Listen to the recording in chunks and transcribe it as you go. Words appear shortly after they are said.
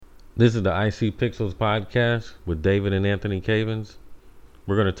This is the IC Pixels podcast with David and Anthony Cavins.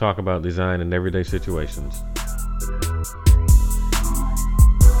 We're going to talk about design in everyday situations.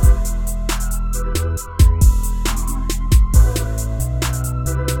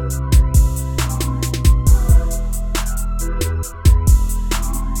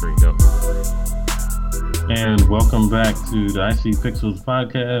 There you go. And welcome back to the IC Pixels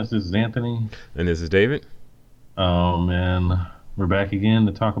podcast. This is Anthony. And this is David. Oh man, we're back again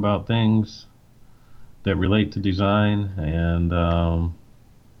to talk about things that relate to design and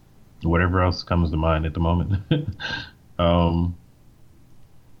whatever else comes to mind at the moment.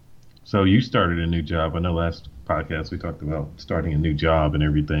 So you started a new job. I know last podcast we talked about starting a new job and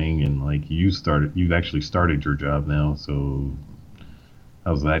everything, and like you've actually started your job now. So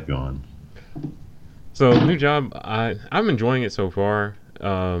how's that going? So new job, I'm enjoying it so far.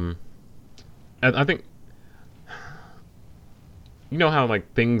 I think, you know how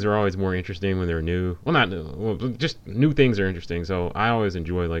like things are always more interesting when they're new. Well, not new. Well, just new things are interesting. So I always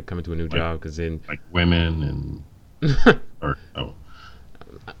enjoy like coming to a new job because then like women and or oh.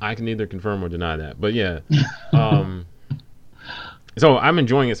 I can neither confirm or deny that. But yeah, so I'm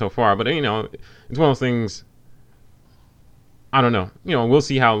enjoying it so far. But you know, it's one of those things. I don't know. You know, we'll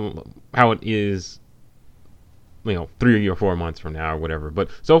see how it is. You know, 3 or 4 months from now or whatever. But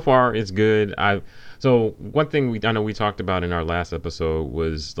so far it's good. So one thing I know we talked about in our last episode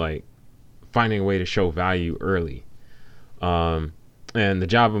was like finding a way to show value early. And the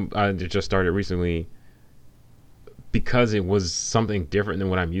job I just started recently, because it was something different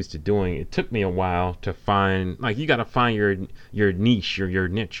than what I'm used to doing, it took me a while to find, like, you got to find your niche or your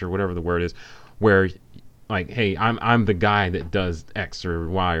niche or whatever the word is, where like, hey, I'm the guy that does X or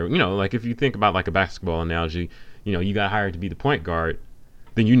Y, or, you know, like if you think about like a basketball analogy, you know, you got hired to be the point guard,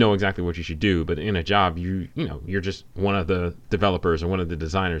 then you know exactly what you should do. But in a job, you know, you're just one of the developers or one of the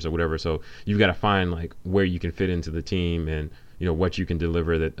designers or whatever. So you've got to find like where you can fit into the team and, you know, what you can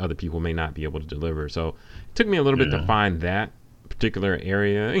deliver that other people may not be able to deliver. So it took me a little bit to find that particular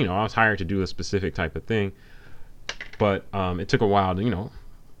area. You know, I was hired to do a specific type of thing, but it took a while to, you know,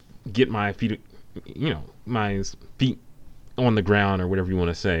 get my feet on the ground or whatever you want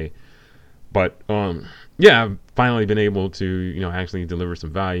to say. But yeah, I've finally been able to, you know, actually deliver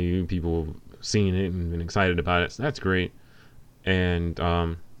some value. People seeing it and been excited about it, so that's great. And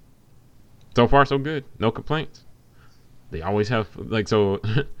so far so good, no complaints. They always have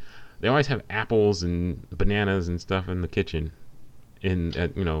they always have apples and bananas and stuff in the kitchen,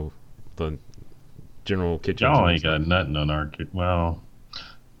 at you know, the general kitchen. Y'all ain't got nothing on our well.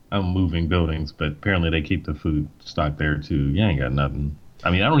 I'm moving buildings, but apparently they keep the food stock there too. You ain't got nothing.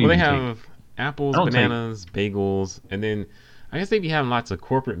 I mean, I don't even. They have apples, bananas, bagels, and then I guess they be having lots of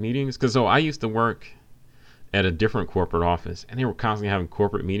corporate meetings. Because I used to work at a different corporate office, and they were constantly having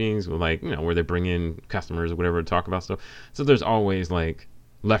corporate meetings with, like, you know, where they bring in customers or whatever to talk about stuff. So there's always like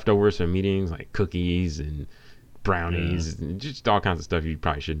leftovers from meetings, like cookies and brownies, and just all kinds of stuff you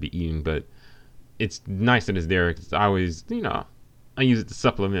probably shouldn't be eating. But it's nice that it's there because I always, you know, I use it to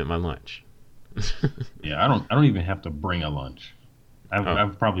supplement my lunch. Yeah, I don't even have to bring a lunch.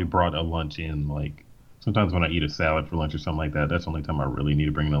 I've probably brought a lunch in, like, sometimes when I eat a salad for lunch or something like that, that's the only time I really need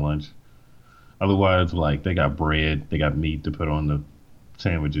to bring the lunch. Otherwise, like, they got bread, they got meat to put on the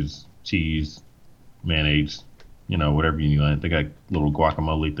sandwiches, cheese, mayonnaise, you know, whatever you want. They got little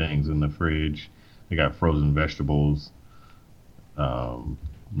guacamole things in the fridge. They got frozen vegetables,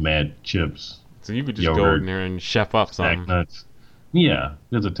 mad chips. So you could just yogurt, go in there and chef up something. Nuts. Yeah,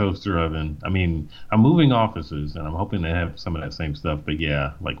 there's a toaster oven. I mean, I'm moving offices, and I'm hoping they have some of that same stuff. But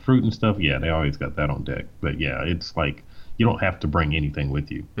yeah, like fruit and stuff, yeah, they always got that on deck. But yeah, it's like you don't have to bring anything with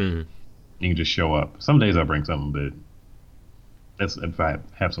you. Mm-hmm. You can just show up. Some days I bring something, but that's if I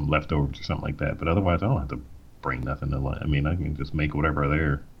have some leftovers or something like that. But otherwise, I don't have to bring nothing to lunch. I mean, I can just make whatever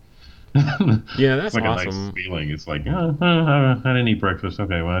there. Yeah, that's it's like awesome. A nice feeling. It's like, I didn't eat breakfast.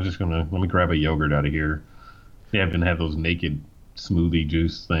 Okay, well, I'm just let me grab a yogurt out of here. They happen to have those naked smoothie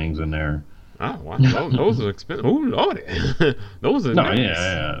juice things in there. Oh, wow. Those are expensive. Oh, Lordy. Those are nice.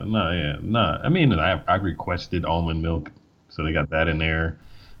 No. I mean, I requested almond milk, so they got that in there.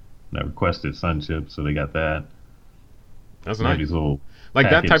 And I requested sun chips, so they got that. That's nice. These little like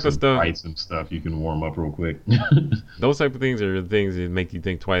that type of stuff. Bites and stuff you can warm up real quick. Those type of things are the things that make you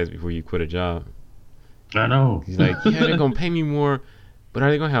think twice before you quit a job. I know. He's like, yeah, they're gonna pay me more, but are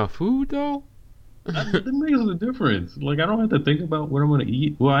they gonna have food though? That makes a difference. Like, I don't have to think about what I'm going to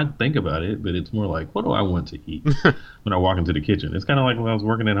eat. Well, I think about it, but it's more like, what do I want to eat when I walk into the kitchen? It's kind of like when I was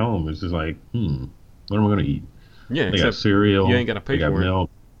working at home. It's just like, what am I going to eat? Yeah, they got cereal. You ain't got to pay for it. Milk.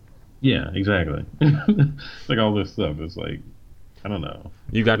 Yeah, exactly. Like all this stuff. It's like, I don't know.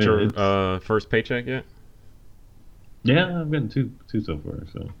 You got Man, your it's first paycheck yet? yeah, I've gotten two so far.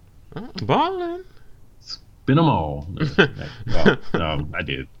 So Balling. spin them all. Well, no, I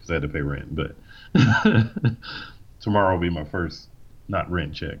did because I had to pay rent, but tomorrow will be my first not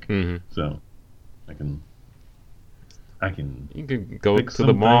rent check, Hmm. so I can I can You can go fix to the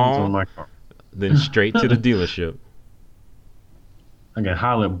some things on mall, my car. then straight to the dealership. I can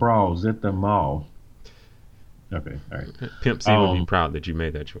holler at bras at the mall. Okay, all right. Pimp C would be Um, proud that you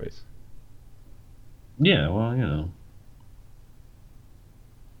made that choice. yeah, well, you know,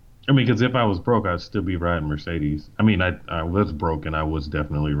 I mean, because if I was broke, I'd still be riding Mercedes. I mean, I was broke and I was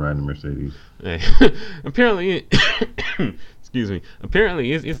definitely riding Mercedes. Hey, apparently, excuse me.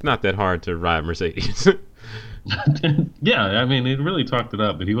 Apparently, it's not that hard to ride Mercedes. Yeah, I mean, it really talked it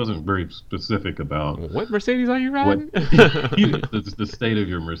up, but he wasn't very specific about What Mercedes are you what riding? the state of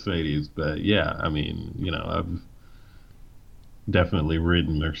your Mercedes. But yeah, I mean, you know, I've definitely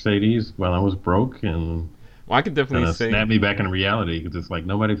ridden Mercedes while I was broke, and Well, I could kind definitely of say snapped me back in reality because it's like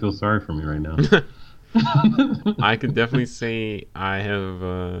nobody feels sorry for me right now. I could definitely say I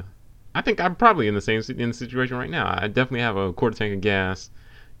have. I think I'm probably in the in the situation right now. I definitely have a quarter tank of gas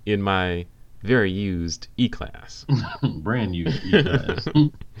in my very used E-Class. Brand new E-Class.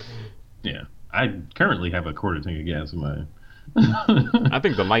 Yeah, I currently have a quarter tank of gas in my. I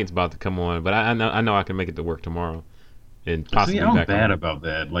think the light's about to come on, but I know I can make it to work tomorrow and See, possibly I'm back bad home. about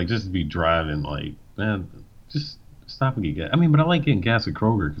that. Like, just to be driving, like, man, just stop and get gas. I mean, but I like getting gas at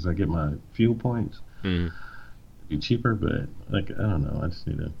Kroger because I get my fuel points. Mm. Be cheaper, but like, I don't know. I just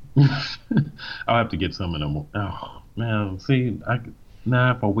need to. I'll have to get some in the morning. Oh man, see,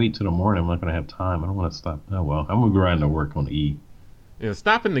 nah. If I wait till the morning, I'm not gonna have time. I don't want to stop. Oh well, I'm gonna be riding to work on E. Yeah,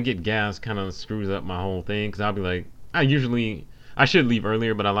 stopping to get gas kind of screws up my whole thing because I'll be like, I should leave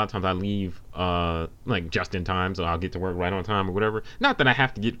earlier, but a lot of times I leave like just in time, so I'll get to work right on time or whatever. Not that I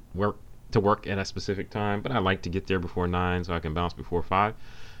have to get work at a specific time, but I like to get there before 9 so I can bounce before 5.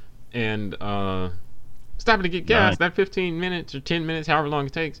 And stopping to get gas, Nine. that 15 minutes or 10 minutes, however long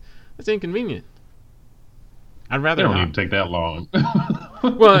it takes, that's inconvenient. I'd They rather don't not. even take that long.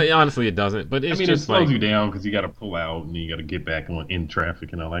 Well, honestly, it doesn't, but I it's mean, it just like, slows you down because you got to pull out and you got to get back in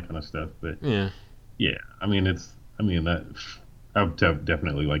traffic and all that kind of stuff. But yeah. yeah, I mean, I mean that. I would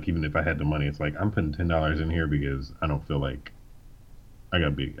definitely like even if I had the money, it's like I'm putting $10 in here because I don't feel like I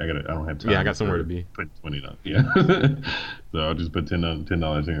don't have Yeah, I time got somewhere to to be. put 20 dollars. Yeah, so I'll just put $10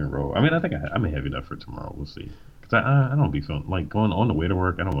 in and roll. I mean, I think I may have enough for tomorrow. We'll see. Cause I don't be feeling like going on the way to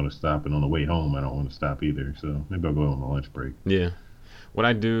work. I don't want to stop, and on the way home, I don't want to stop either. So maybe I'll go on my lunch break. Yeah. What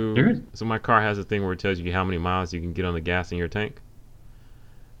I There do, is. so my car has a thing where it tells you how many miles you can get on the gas in your tank,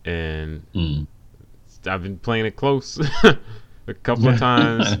 and Mm. I've been playing it close a couple of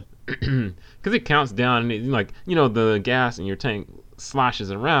times because it counts down and like the gas in your tank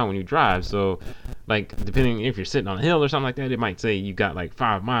sloshes around when you drive. So like depending if you're sitting on a hill or something like that, it might say you got like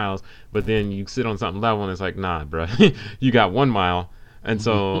 5 miles, but then you sit on something level and it's like nah, bro, you got 1 mile. And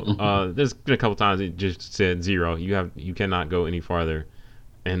so there's been a couple times it just said 0. You cannot go any farther,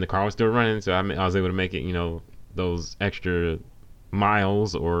 and the car was still running. So I was able to make it those extra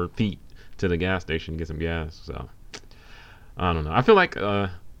miles or feet to the gas station, get some gas. So I don't know. I feel like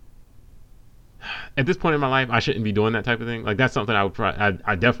at this point in my life, I shouldn't be doing that type of thing. Like that's something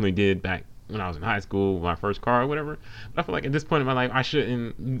I definitely did back when I was in high school, my first car or whatever. But I feel like at this point in my life, I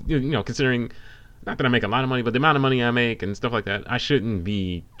shouldn't. Considering not that I make a lot of money, but the amount of money I make and stuff like that, I shouldn't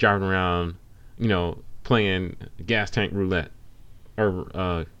be driving around, playing gas tank roulette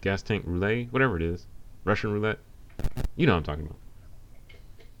or gas tank roulette, whatever it is, Russian roulette. You know what I'm talking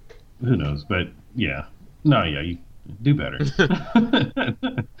Who knows? But yeah, no, yeah, you do better.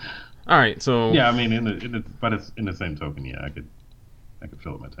 about. All right, so Yeah, I mean, but it's in the same token. Yeah, I could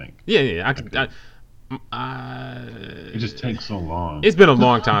fill up my tank. yeah, I I could. could. I, It just takes so long. it's been a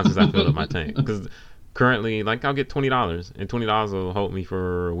long time since I filled up my tank because currently, like, I'll get $20, and $20 will hold me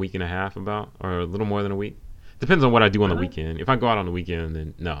for a week and a half, about, or a little more than a week. Depends on what I do on the Really? weekend. If I go out on the weekend,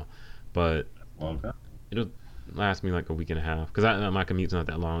 then no, but Long time. it'll last me like a week and a half because my commute's not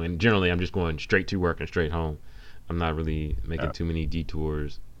that long, and generally I'm just going straight to work and straight home. I'm not really making Yeah. too many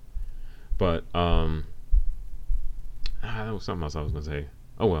detours. But that was something else I was gonna say.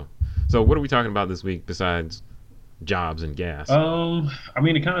 Oh well. So what are we talking about this week besides jobs and gas? I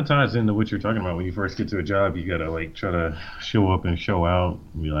mean, it kind of ties into what you're talking about. When you first get to a job, you gotta like try to show up and show out.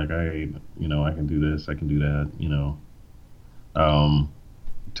 And be like, hey, I can do this, I can do that. Um,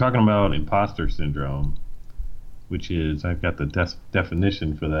 talking about imposter syndrome, which is I've got the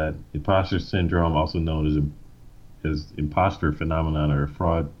definition for that. Imposter syndrome, also known as imposter phenomenon or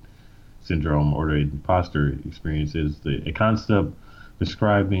fraud syndrome or the imposter experience is a concept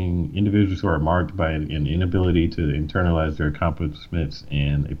describing individuals who are marked by an inability to internalize their accomplishments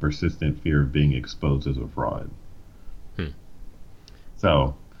and a persistent fear of being exposed as a fraud. Hmm.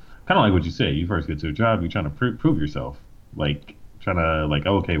 So, kind of like what you say, you first get to a job, you're trying to prove yourself, like trying to like,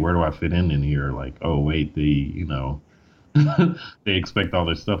 oh, okay, where do I fit in here? Like, oh, wait, they expect all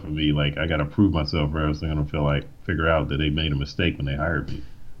this stuff of me. Like, I got to prove myself, or else they're gonna feel like figure out that they made a mistake when they hired me,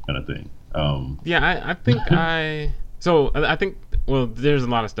 kind of thing. Yeah, I think I think well, there's a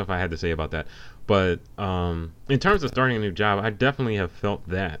lot of stuff I had to say about that, but in terms of starting a new job, I definitely have felt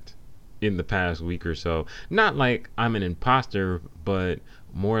that in the past week or so. Not like I'm an imposter, but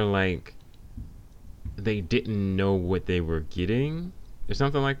more like they didn't know what they were getting or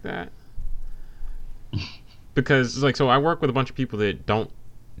something like that. Because like, so I work with a bunch of people that don't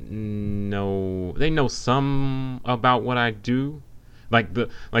know, they know some about what I do,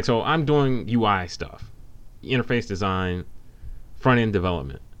 so I'm doing UI stuff, interface design, front end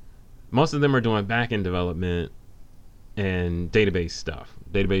development. Most of them are doing back end development and database stuff,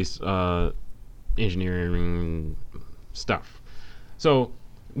 database engineering stuff. So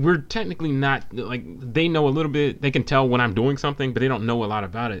we're technically not like, they know a little bit, they can tell when I'm doing something, but they don't know a lot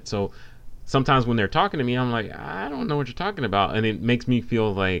about it. So sometimes when they're talking to me, I'm like, I don't know what you're talking about, and it makes me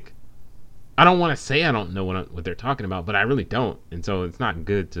feel like I don't want to say I don't know what they're talking about, but I really don't, and so it's not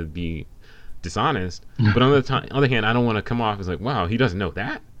good to be dishonest. But on the other hand, I don't want to come off as like, wow, he doesn't know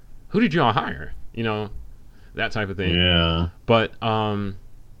that. Who did y'all hire? That type of thing. Yeah. But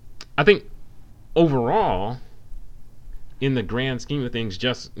I think overall, in the grand scheme of things,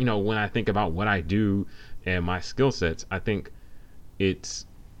 just when I think about what I do and my skill sets, I think it's.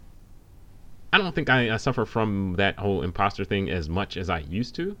 I don't think I suffer from that whole imposter thing as much as I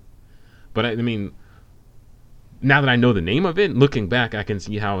used to. But I mean, now that I know the name of it, looking back, I can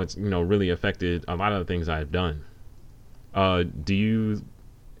see how it's really affected a lot of the things I've done. Do you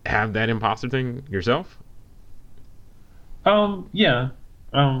have that imposter thing yourself? Yeah.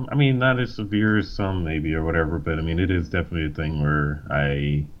 I mean, not as severe as some maybe or whatever, but I mean, it is definitely a thing where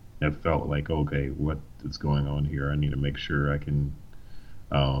I have felt like, okay, what is going on here? I need to make sure I can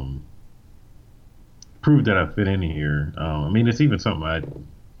um, prove that I fit in here. I mean, it's even something I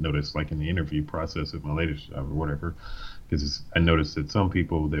noticed like in the interview process of my latest job or whatever, because I noticed that some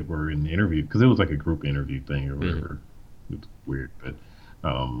people that were in the interview, because it was like a group interview thing or Mm-hmm. whatever. It's weird, but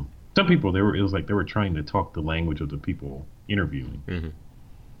some people it was like they were trying to talk the language of the people interviewing. Mm-hmm.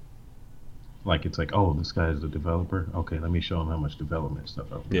 Like it's like, oh, this guy is a developer. Okay, let me show him how much development stuff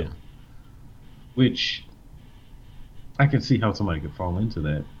I've Yeah. done. Which I can see how somebody could fall into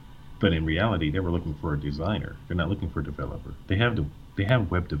that, but in reality, they were looking for a designer. They're not looking for a developer. They have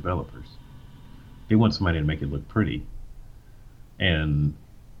web developers. They want somebody to make it look pretty, and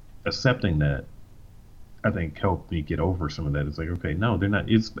accepting that, I think helped me get over some of that. It's like, okay, no, they're not.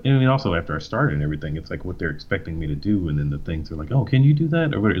 It's I mean, also after I started and everything, it's like what they're expecting me to do, and then the things are like, oh, can you do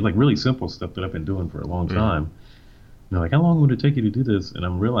that, or what, like really simple stuff that I've been doing for a long Mm-hmm. time. And they're like, how long would it take you to do this? And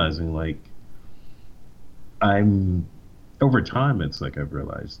I'm realizing like I'm over time, it's like I've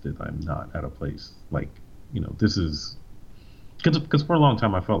realized that I'm not at a place like this is because for a long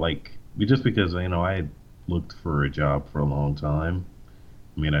time I felt like just because I had looked for a job for a long time.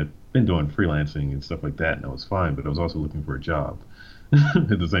 I mean, I'd been doing freelancing and stuff like that, and that was fine. But I was also looking for a job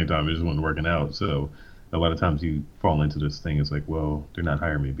at the same time. It just wasn't working out. So a lot of times you fall into this thing. It's like, well, they're not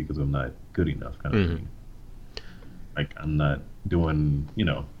hiring me because I'm not good enough, kind of Mm-hmm. thing. Like I'm not doing,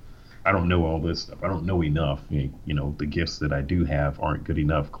 I don't know all this stuff. I don't know enough. The gifts that I do have aren't good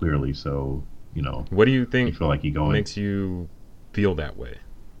enough, clearly. So, What do you you think feel like you're going. makes you feel that way?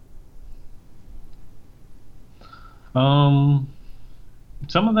 Um,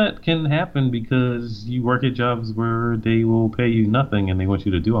 some of that can happen because you work at jobs where they will pay you nothing and they want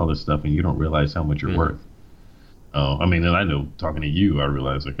you to do all this stuff and you don't realize how much you're Mm-hmm. worth. Oh, I mean, and I know talking to you, I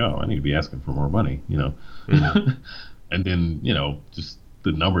realize like, oh, I need to be asking for more money. Mm-hmm. And then, just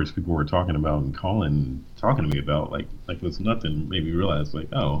the numbers people were talking about and talking to me about, like was nothing, made me realize like,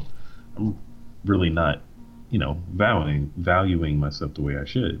 oh, I'm really not, valuing myself the way I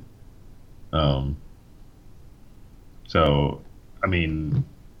should. Um, so, I mean,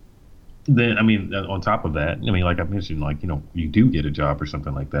 on top of that, I mean, like I mentioned, like you do get a job or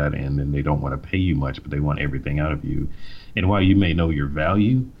something like that, and then they don't want to pay you much, but they want everything out of you. And while you may know your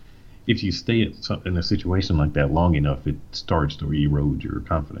value, if you stay in a situation like that long enough, it starts to erode your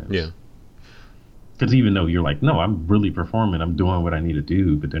confidence. Yeah. Because even though you're like, no, I'm really performing, I'm doing what I need to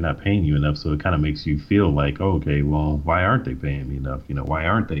do, but they're not paying you enough, so it kind of makes you feel like, oh, okay, well, why aren't they paying me enough? Why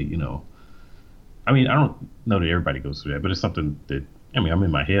aren't they? I mean, I don't know that everybody goes through that, but it's something that I mean, I'm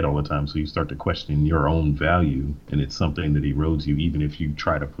in my head all the time, so you start to question your own value, and it's something that erodes you, even if you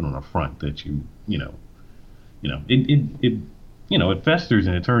try to put on a front that it festers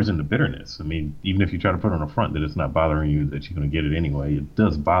and it turns into bitterness. I mean, even if you try to put on a front that it's not bothering you, that you're going to get it anyway, it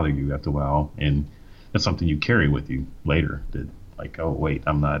does bother you after a while, and that's something you carry with you later. That like, oh wait,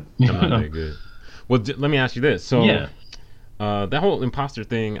 I'm not. I'm not that good. Well, let me ask you this. So, Yeah. that whole imposter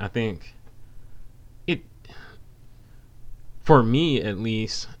thing, I think it, for me at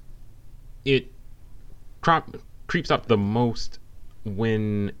least, it creeps up the most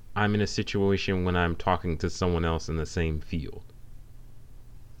when I'm in a situation when I'm talking to someone else in the same field.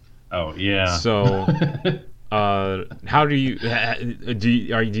 Oh yeah. So, how do you do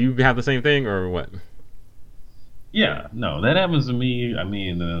you have the same thing or what? Yeah, no, that happens to me. I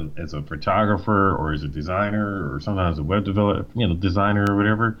mean, as a photographer or as a designer or sometimes a web developer, designer or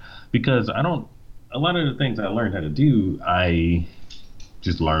whatever, because I don't. A lot of the things I learned how to do, I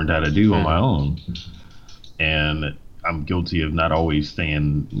just learned how to do on my Mm-hmm. own, and I'm guilty of not always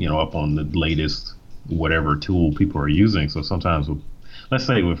staying, up on the latest whatever tool people are using. So sometimes, let's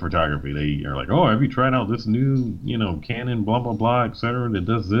say with photography, they are like, "Oh, have you tried out this new, Canon, blah blah blah, etc. that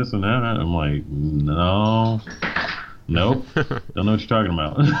does this and that?" I'm like, "No, nope, don't know what you're talking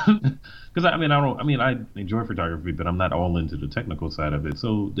about." Because I mean, I don't. I mean, I enjoy photography, but I'm not all into the technical side of it.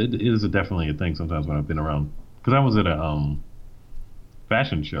 So it is definitely a thing sometimes when I've been around. Because I was at a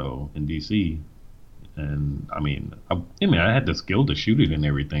fashion show in DC, and I had the skill to shoot it and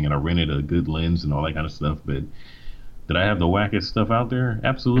everything, and I rented a good lens and all that kind of stuff. But did I have the wackest stuff out there?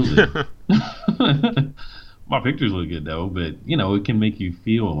 Absolutely. My pictures look good though, but it can make you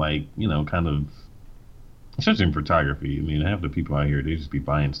feel like kind of, especially in photography. I mean, half the people out here they just be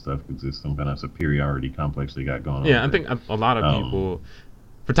buying stuff because there's some kind of superiority complex they got going on. Yeah, I think a lot of Um, people.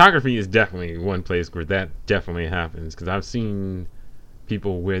 Photography is definitely one place where that definitely happens because I've seen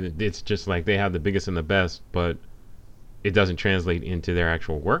people where it's just like they have the biggest and the best, but it doesn't translate into their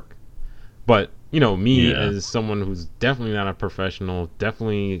actual work. But me yeah, as someone who's definitely not a professional,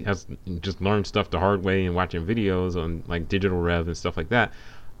 definitely has just learned stuff the hard way and watching videos on like digital rev and stuff like that.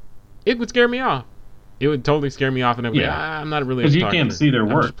 It would scare me off. It would totally scare me off, and I'd be like, yeah, I'm not really a because you can't photographer. see their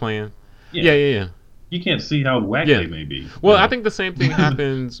I'm just work. playing. Yeah, Yeah, yeah, yeah. you can't see how whack Yeah. they may be. Well, I think the same thing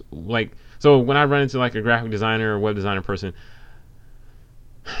happens. Like, so when I run into like a graphic designer or web designer person,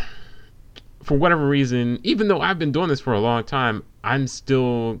 for whatever reason, even though I've been doing this for a long time, I'm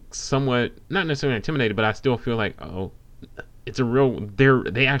still somewhat not necessarily intimidated, but I still feel like, oh, it's a real.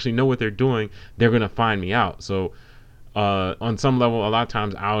 They actually know what they're doing. They're gonna find me out. So, on some level, a lot of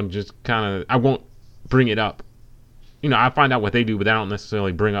times I'll just I won't bring it up. I find out what they do, but I don't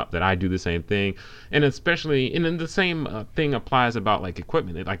necessarily bring up that I do the same thing. And then the same thing applies about like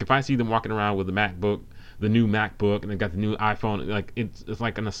equipment. Like if I see them walking around with the new MacBook, and they got the new iPhone, like it's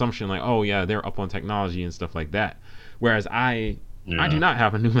like an assumption, like oh yeah, they're up on technology and stuff like that. Whereas I do Yeah, not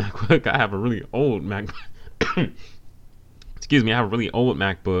have a new MacBook. I have a really old MacBook. Excuse me, I have a really old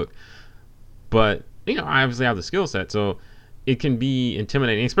MacBook, but I obviously have the skill set, so it can be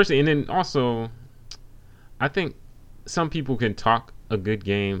intimidating, especially. And then also, I think some people can talk a good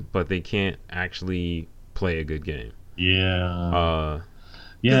game, but they can't actually play a good game. yeah, Uh,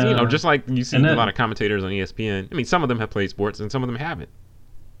 because yeah, just like you see and a that, lot of commentators on ESPN. I mean, some of them have played sports and some of them haven't.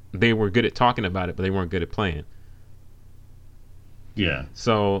 They were good at talking about it, but they weren't good at playing. yeah,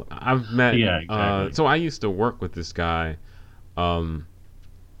 So I've met. yeah, exactly. So I used to work with this guy. Um,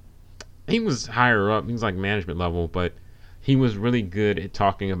 he was higher up. He was like management level, but he was really good at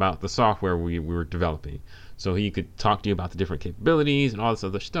talking about the software we were developing. So he could talk to you about the different capabilities and all this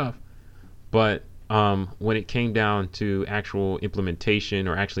other stuff. But when it came down to actual implementation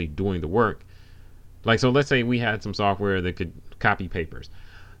or actually doing the work, like so, let's say we had some software that could copy papers.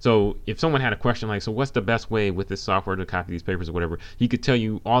 So if someone had a question like, so what's the best way with this software to copy these papers or whatever, he could tell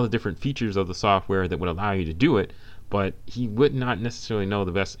you all the different features of the software that would allow you to do it, but he would not necessarily know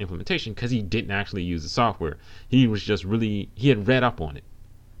the best implementation because he didn't actually use the software. He had read up on it.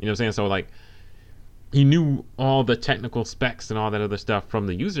 You know what I'm saying? So like he knew all the technical specs and all that other stuff from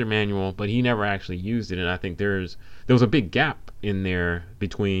the user manual, but he never actually used it. And I think there was a big gap in there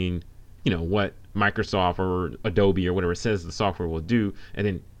between what Microsoft or Adobe or whatever says the software will do, and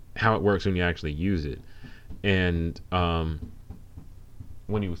then how it works when you actually use it. And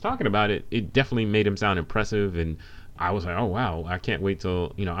when he was talking about it, it definitely made him sound impressive, and I was like, oh wow, I can't wait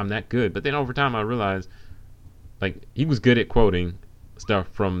till I'm that good. But then over time, I realized like he was good at quoting stuff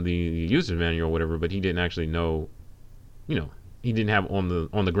from the user manual or whatever, but he didn't actually know, you know, he didn't have on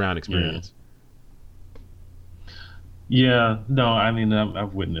the ground Yeah. experience. Yeah, no, I mean,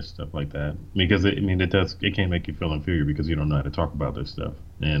 I've witnessed stuff like that because I mean, it can make you feel inferior because you don't know how to talk about this stuff.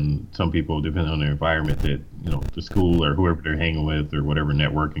 And some people, depending on their environment, that the school or whoever they're hanging with or whatever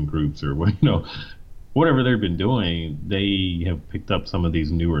networking groups or what whatever they've been doing, they have picked up some of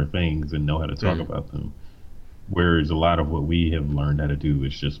these newer things and know how to talk Mm, about them. Whereas a lot of what we have learned how to do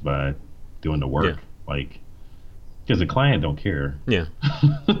is just by doing the yeah, work, like because the client don't care. yeah,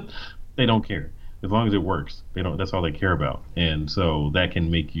 They don't care as long as it works. They don't. That's all they care about. And so that can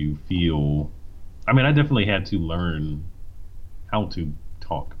make you feel. I mean, I definitely had to learn how to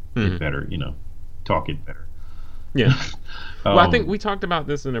talk it hmm better. Talk it better. yeah. Well, I think um, we talked about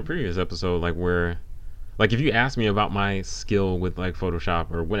this in a previous episode, like where, like if you ask me about my skill with like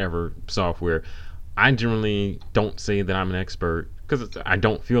Photoshop or whatever software, I generally don't say that I'm an expert because I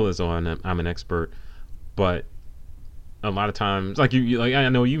don't feel as though I'm an expert. But a lot of times, like like I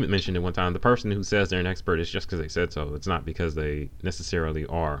know you mentioned it one time, the person who says they're an expert is just because they said so. It's not because they necessarily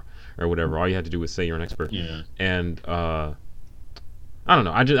are or whatever. All you have to do is say you're an expert. yeah, And I don't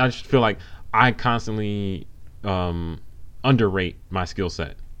know. I just feel like I constantly um, underrate my skill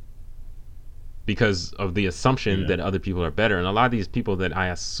set because of the assumption yeah, that other people are better. And a lot of these people that I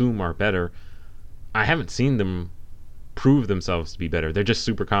assume are better, I haven't seen them prove themselves to be better. They're just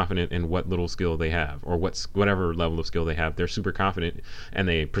super confident in what little skill they have or whatever level of skill they have. They're super confident and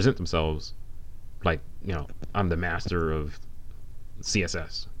they present themselves like, I'm the master of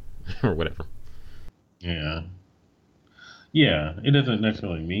CSS or whatever. yeah, yeah. It doesn't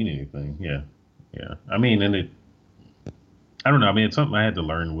necessarily mean anything. Yeah, yeah. I mean, and it. I don't know. I mean, it's something I had to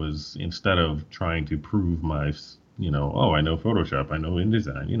learn was instead of trying to prove oh, I know Photoshop, I know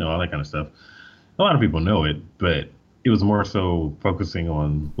InDesign, all that kind of stuff. A lot of people know it, but it was more so focusing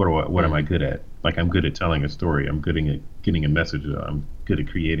on what am I Mm-hmm. good at? Like I'm good at telling a story. I'm good at getting a message. I'm good at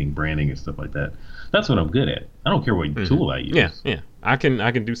creating branding and stuff like that. That's what I'm good at. I don't care what Mm-hmm. tool I Yeah, use. yeah. I can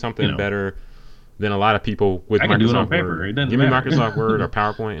do You something know, better than a lot of people with I can do it on Microsoft paper. Word. It doesn't Give me matter. Microsoft Word or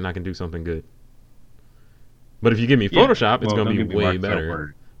PowerPoint, and I can do something good. But if you give me Yeah. Photoshop, it's Well, gonna don't be give me way Microsoft better.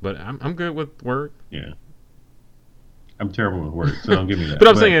 Word. But I'm good with Word. Yeah. I'm terrible with Word, so don't give me But that.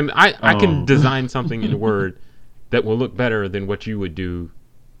 I'm But saying I can um, design something in Word that will look better than what you would do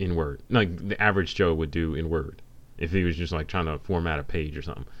in Word, like the average Joe would do in Word, if he was just like trying to format a page or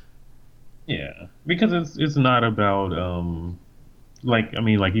something. yeah, because it's not about like I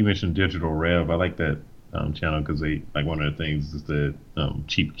mean, like you mentioned, Digital Rev. I like that channel because they like one of the things is the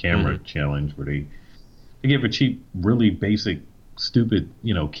cheap camera Mm-hmm. challenge where they give a cheap, really basic, stupid,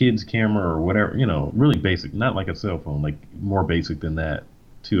 kids camera or whatever, really basic, not like a cell phone, like more basic than that,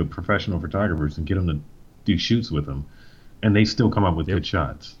 to a professional photographers and get them to do shoots with them, and they still come up with Yep. good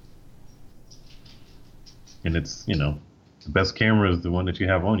shots. And it's the best camera is the one that you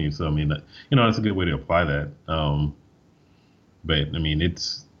have on you. So I mean, that's a good way to apply that. But I mean,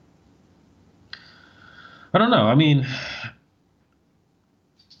 I don't know. I mean,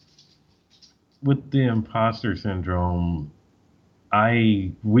 with the imposter syndrome,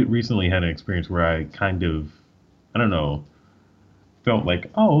 recently had an experience where I kind of, I don't know, felt like,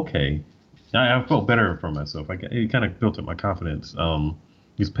 oh, okay. I felt better for myself. It kind of built up my confidence.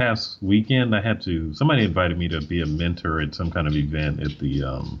 This past weekend, somebody invited me to be a mentor at some kind of event at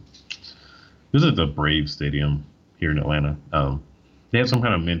this is the Brave Stadium here in Atlanta. They had some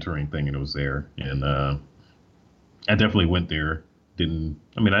kind of mentoring thing and it was there. And I definitely went there. I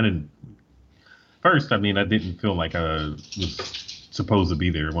didn't, first, I mean, I didn't feel like I was supposed to be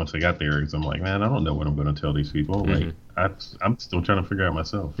there once I got there because I'm like, man, I don't know what I'm going to tell these people. Like, Mm-hmm. I'm still trying to figure out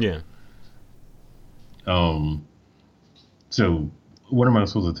myself. Yeah. Um, so what am I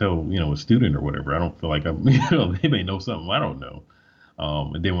supposed to tell, a student or whatever? I don't feel like I'm, they may know something I don't know.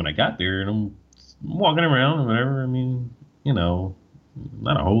 And then when I got there and I'm walking around or whatever, I mean, you know,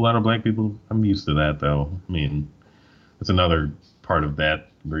 not a whole lot of black people. I'm used to that though. I mean, it's another part of that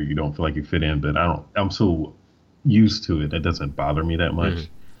where you don't feel like you fit in, but I'm so used to it. It doesn't bother me that Mm-hmm. much.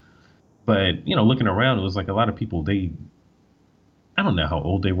 But, looking around, it was like a lot of people, I don't know how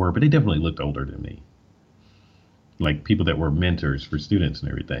old they were, but they definitely looked older than me. Like people that were mentors for students and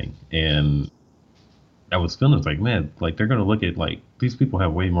everything. And I was feeling it's like, man, like they're going to look at like these people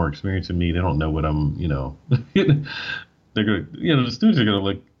have way more experience than me. They don't know what they're going to, the students are going to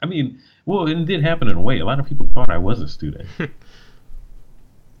look, I mean, well, it did happen in a way. A lot of people thought I was a student.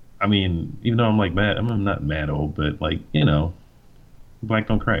 I mean, even though I'm like mad, I'm not mad old, but like, black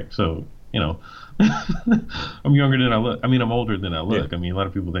don't crack. So, I'm younger than I look. I mean, I'm older than I Yeah. look. I mean, a lot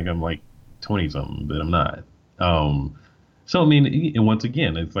of people think I'm like 20 something, but I'm not. Um, so I mean, and once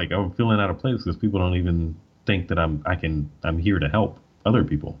again, it's like I'm feeling out of place because people don't even think that I'm here to help other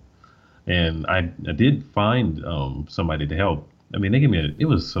people. And I did find somebody to help. I mean, they gave me it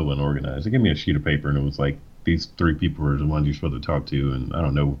was so unorganized. They gave me a sheet of paper, and it was like these three people were the ones you're supposed to talk to, and I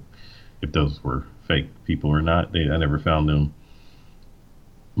don't know if those were fake people or not. I never found them.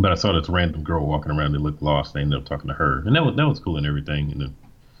 But I saw this random girl walking around. They looked lost. They ended up talking to her, and that was cool and everything. And then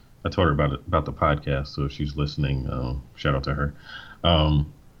I told her about the podcast, so if she's listening, shout out to her.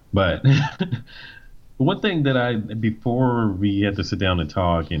 But one thing that before we had to sit down and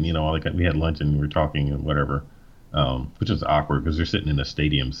talk, and like we had lunch and we were talking and whatever, which was awkward because you're sitting in the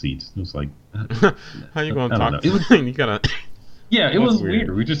stadium seats. It was like, how you gonna talk? You gotta. Yeah, it was weird.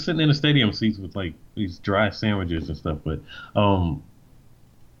 We were just sitting in the stadium seats with like these dry sandwiches and stuff. But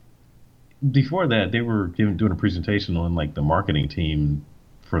before that, they were doing a presentation on like the marketing team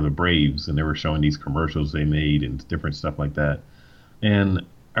for the Braves, and they were showing these commercials they made and different stuff like that. And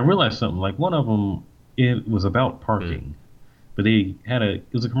I realized something. Like one of them, it was about parking, but it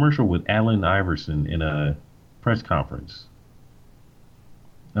was a commercial with Allen Iverson in a press conference,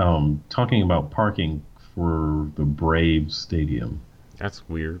 talking about parking for the Braves stadium. That's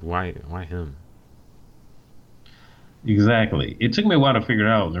weird. Why him? Exactly. It took me a while to figure it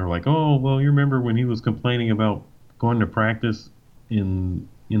out. And they were like, "Oh, well, you remember when he was complaining about going to practice in,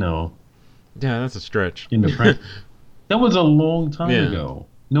 Yeah, that's a stretch. In the practice." That was a long time ago.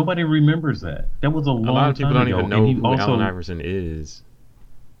 Nobody remembers that. That was a long time ago. A lot of people don't even know who Allen Iverson is.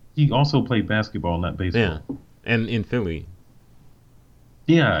 He also played basketball, not baseball. Yeah, and in Philly.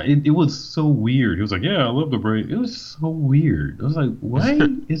 Yeah, it was so weird. He was like, "Yeah, I love the Braves." It was so weird. I was like, "Why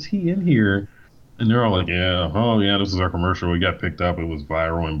is he in here?" And they're all like, "Yeah, oh yeah, this is our commercial. We got picked up. It was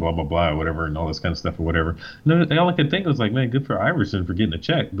viral and blah blah blah, whatever, and all this kind of stuff or whatever." And all I could think was like, "Man, good for Iverson for getting a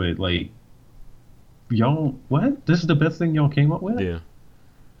check," but like, y'all, what? This is the best thing y'all came up with? Yeah.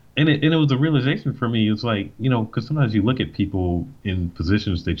 And it was a realization for me. It's like, because sometimes you look at people in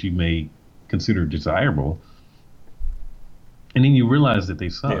positions that you may consider desirable, and then you realize that they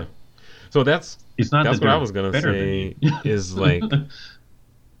suck. Yeah. So that's not what I was gonna say is like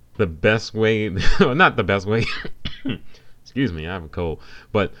the best way, not the best way. Excuse me, I have a cold.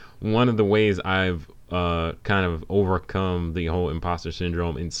 But one of the ways I've kind of overcome the whole imposter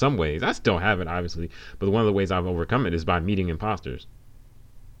syndrome in some ways. I still have it, obviously, but one of the ways I've overcome it is by meeting imposters.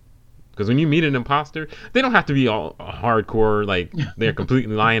 Because when you meet an imposter, they don't have to be all hardcore, like they're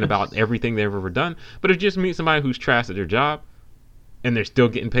completely lying about everything they've ever done. But if you just meet somebody who's trash at their job and they're still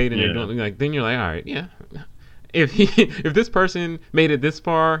getting paid and they're doing like, then you're like, all right, yeah. If this person made it this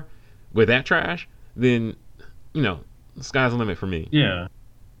far with that trash, then the sky's the limit for me. Yeah.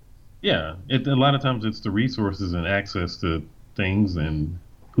 Yeah. A lot of times it's the resources and access to things and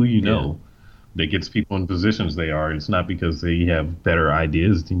who that gets people in positions they are. It's not because they have better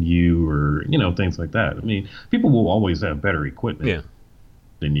ideas than you or, things like that. I mean, people will always have better equipment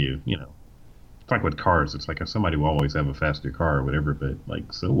than you, It's like with cars. It's like somebody will always have a faster car or whatever, but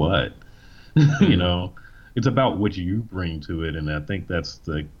like, so what? It's about what you bring to it. And I think that's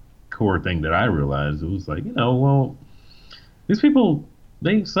the core thing that I realized. It was like, well, these people,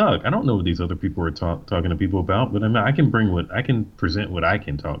 they suck. I don't know what these other people are talking to people about, but I mean, I can present what I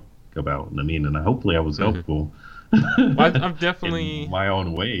can talk about. I mean, and hopefully I was helpful. Well, I'm definitely in my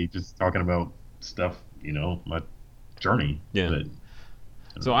own way, just talking about stuff, my journey. Yeah.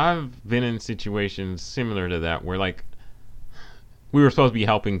 So I've been in situations similar to that where like we were supposed to be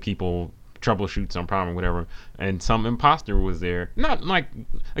helping people troubleshoot some problem or whatever, and some imposter was there. Not like,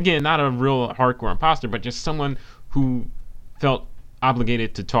 again, not a real hardcore imposter, but just someone who felt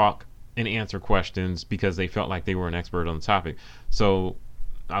obligated to talk and answer questions because they felt like they were an expert on the topic. So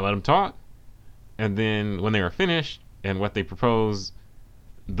I let them talk, and then when they were finished and what they proposed,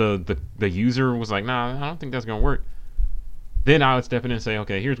 the user was like, "Nah, I don't think that's gonna work." Then I would step in and say,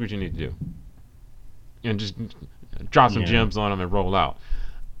 "Okay, here's what you need to do," and just drop some gems on them and roll out.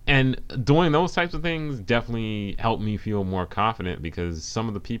 And doing those types of things definitely helped me feel more confident because some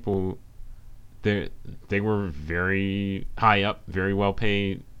of the people, they were very high up, very well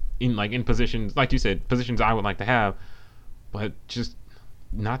paid, in positions, like you said, positions I would like to have, but just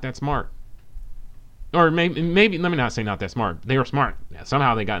not that smart. Or maybe let me not say not that smart. They were smart.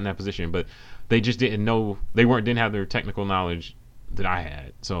 Somehow they got in that position, but they just didn't know, didn't have their technical knowledge that I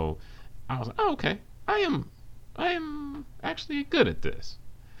had. So I was like, oh, okay, I am actually good at this.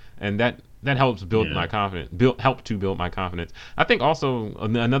 And that helps build my confidence. Help to build my confidence. I think also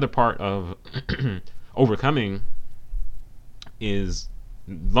another part of overcoming is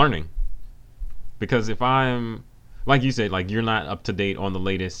learning, because if I'm, like you said, like you're not up to date on the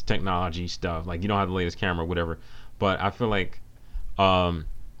latest technology stuff, like you don't have the latest camera or whatever, but I feel like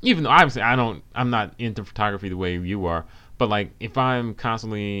even though obviously I'm not into photography the way you are, But like if I'm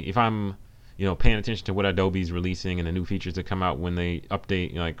paying attention to what Adobe's releasing and the new features that come out when they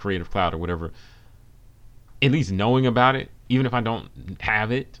update like Creative Cloud or whatever, at least knowing about it, even if I don't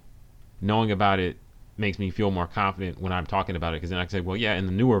have it, knowing about it makes me feel more confident when I'm talking about it, because then I can say, well, yeah, in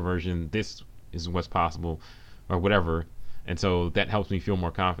the newer version, this is what's possible or whatever. And so that helps me feel more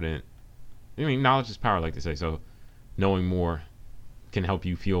confident. I mean, knowledge is power, like they say. So knowing more can help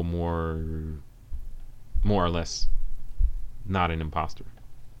you feel more or less not an imposter.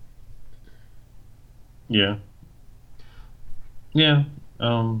 Yeah. Yeah.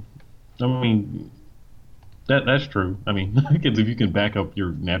 I mean, that's true. I mean, because if you can back up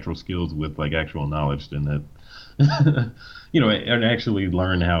your natural skills with like actual knowledge, then that, and actually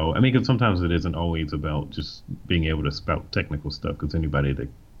learn how. I mean, because sometimes it isn't always about just being able to spout technical stuff, because anybody that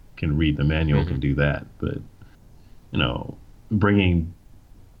can read the manual can do that. But, bringing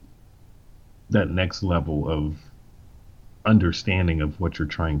that next level of understanding of what you're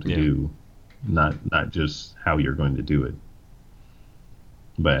trying to do, not just how you're going to do it.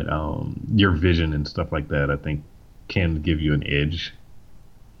 But your vision and stuff like that, I think, can give you an edge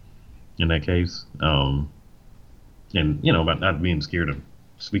in that case. And, about not being scared of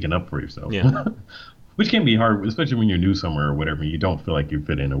speaking up for yourself. Yeah. Which can be hard, especially when you're new somewhere or whatever. You don't feel like you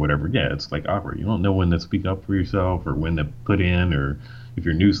fit in or whatever. Yeah, it's like awkward. You don't know when to speak up for yourself or when to put in, or if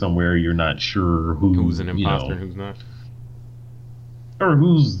you're new somewhere, you're not sure who's an imposter and who's not. Or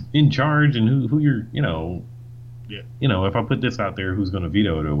who's in charge and who you're, if I put this out there, who's going to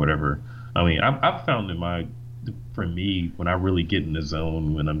veto it or whatever. I mean, I've found for me, when I really get in the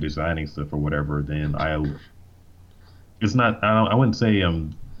zone, when I'm designing stuff or whatever, then I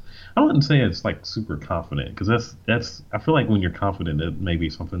wouldn't say it's like super confident, because that's I feel like when you're confident, that may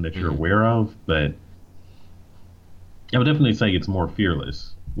be something that you're aware of, but I would definitely say it's more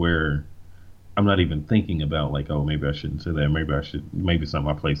fearless, where I'm not even thinking about like, oh, maybe I shouldn't say that. Maybe it's not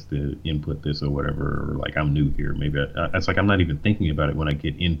my place to input this or whatever, or like I'm new here. Maybe it's like I'm not even thinking about it when I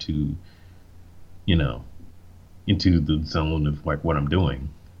get into the zone of like what I'm doing.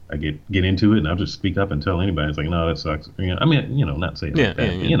 I get into it and I'll just speak up and tell anybody. It's like, no, that sucks. I mean, not saying like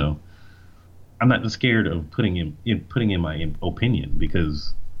that. Yeah. But, I'm not scared of putting in my opinion,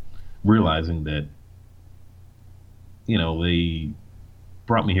 because realizing that, they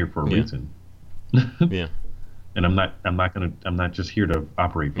brought me here for a reason. Yeah. And I'm not just here to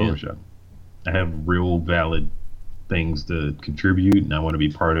operate Photoshop. I have real valid things to contribute, and I want to be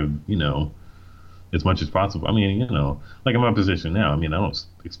part of, as much as possible. I mean, like in my position now, I mean, I don't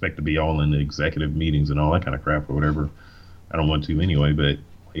expect to be all in the executive meetings and all that kind of crap or whatever. I don't want to anyway, but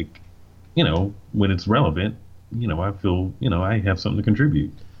like, when it's relevant, I feel, I have something to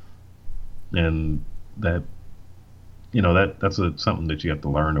contribute. And that, that's something that you have to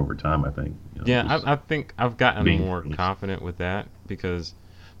learn over time, I think. I think I've gotten more confident with that, because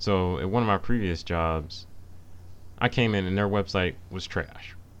so at one of my previous jobs, I came in and their website was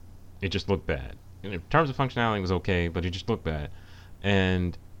trash. It just looked bad. In terms of functionality, it was okay, but it just looked bad.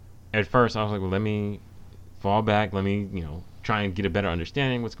 And at first, I was like, well, let me fall back. Let me, try and get a better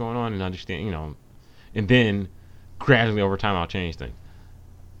understanding of what's going on and understand, and then gradually over time, I'll change things.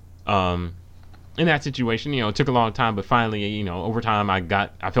 In that situation, it took a long time, but finally, over time, I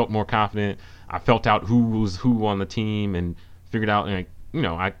felt more confident. I felt out who was who on the team and figured out,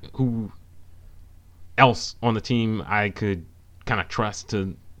 who else on the team I could kind of trust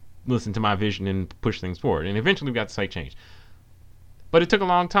to listen to my vision and push things forward. And eventually we got the site changed. But it took a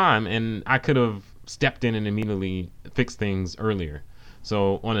long time, and I could have stepped in and immediately fixed things earlier.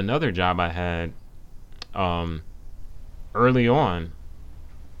 So on another job I had, early on,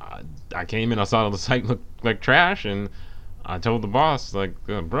 I came in, I saw the site looked like trash, and I told the boss, like,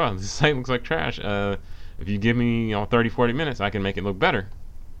 bro, this site looks like trash. If you give me 30, 40 minutes, I can make it look better.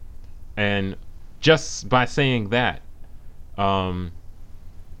 And just by saying that,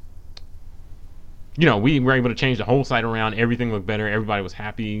 we were able to change the whole site around. Everything looked better. Everybody was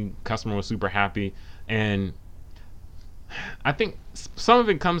happy. Customer was super happy. And I think some of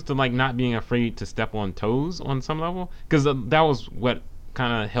it comes to like not being afraid to step on toes on some level, because that was what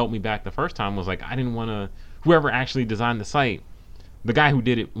kind of held me back the first time. Was like, I didn't want to, whoever actually designed the site, the guy who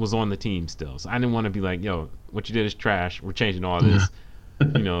did it was on the team still, so I didn't want to be like, yo, what you did is trash, we're changing all this.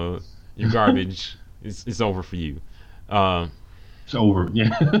 You're garbage. It's over for you. It's over.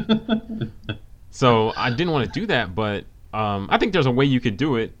 Yeah. So I didn't want to do that, but I think there's a way you could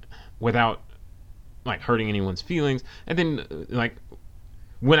do it without like hurting anyone's feelings. And then like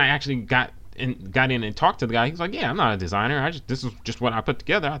when I actually got in and talked to the guy, he was like, yeah, I'm not a designer. This is just what I put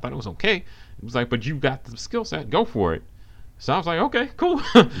together. I thought it was okay. It was like, but you got the skill set, go for it. So I was like, okay, cool.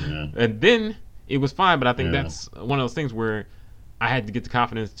 Yeah. And then it was fine. But I think Yeah. that's one of those things where I had to get the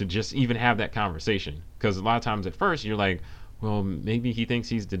confidence to just even have that conversation, because a lot of times at first you're like, well, maybe he thinks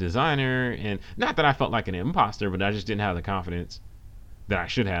he's the designer, and not that I felt like an imposter, but I just didn't have the confidence that I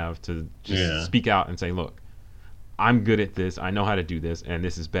should have to just Yeah. speak out and say, look, I'm good at this, I know how to do this, and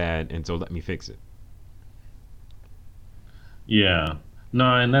this is bad, and so let me fix it. Yeah.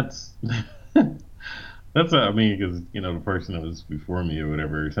 No, and that's that's I mean, because the person that was before me or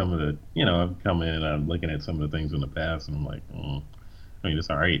whatever, some of the I've come in and I'm looking at some of the things in the past and I'm like, I mean, it's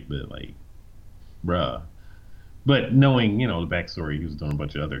all right, but like, bruh. But knowing the backstory, he was doing a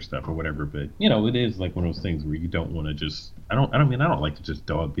bunch of other stuff or whatever. But it is like one of those things where you don't want to just. I don't mean I don't like to just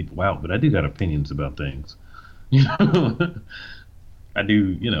dog people out, but I do got opinions about things. You know, I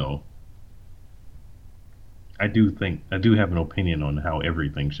do. I do think I do have an opinion on how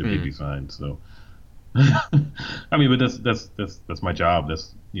everything should be Mm. designed. So, I mean, but that's my job.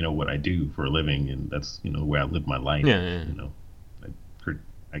 That's what I do for a living, and that's where I live my life. Yeah, yeah. I, crit-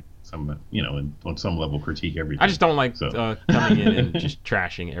 I some and on some level critique I everything. just don't like So, coming in and just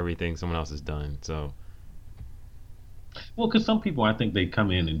trashing everything someone else has done. So well, because some people I think they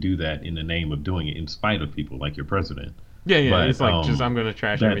come in and do that in the name of doing it in spite of people like your president. yeah, yeah, it's But like just I'm gonna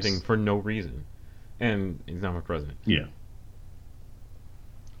trash everything that's for no reason, and he's not my president. yeah.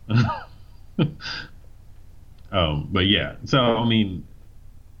 But yeah, so I mean,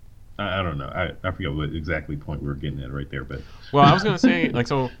 I don't know. I forget what exactly point we were getting at right there, but Well, I was gonna say, like,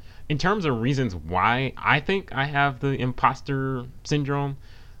 so in terms of reasons why I think I have the imposter syndrome,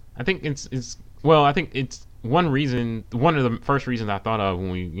 I think it's well, I think it's one reason. One of the first reasons I thought of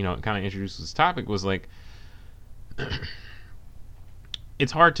when we kind of introduced this topic was like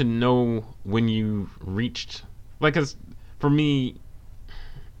it's hard to know when you've reached, like, 'cause for me,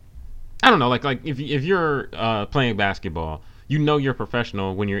 I don't know, like if you're playing basketball, you're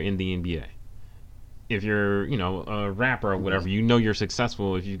professional when you're in the NBA. If you're a rapper or whatever, you're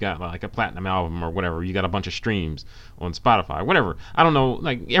successful if you've got like a platinum album or whatever, you got a bunch of streams on Spotify, whatever. I don't know,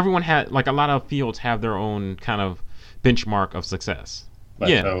 like everyone had, like, a lot of fields have their own kind of benchmark of success.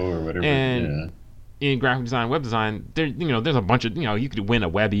 Yeah. plateau or whatever. And Yeah, in graphic design, web design, there's a bunch of, you could win a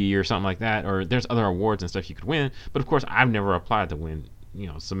Webby or something like that, or there's other awards and stuff you could win. But of course, I've never applied to win,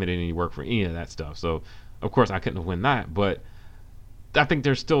 submitted any work for any of that stuff. So of course I couldn't have won that. But I think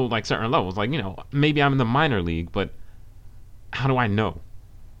there's still like certain levels. Like, maybe I'm in the minor league, but how do I know?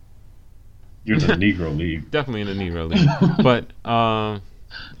 you're in the Negro League. Definitely in the Negro League. But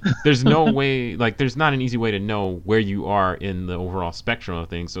there's no way, like, there's not an easy way to know where you are in the overall spectrum of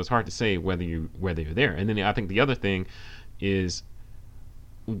things. So it's hard to say whether you're there. And then I think the other thing is,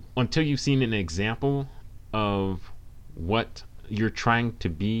 until you've seen an example of what you're trying to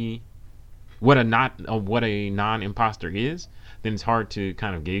be, what a non-imposter is, then it's hard to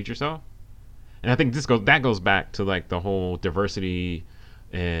kind of gauge yourself. And I think that goes back to like the whole diversity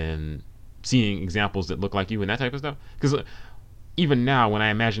and seeing examples that look like you and that type of stuff. Because even now, when I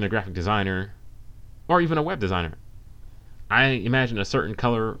imagine a graphic designer or even a web designer, I imagine a certain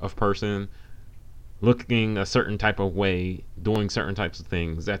color of person, looking a certain type of way, doing certain types of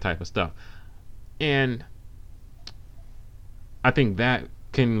things, that type of stuff. And I think that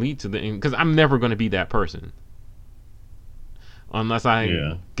can lead to because I'm never going to be that person unless I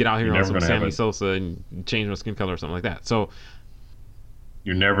Yeah, get out you're here on never some gonna have Sammy it. Sosa and change my skin color or something like that. So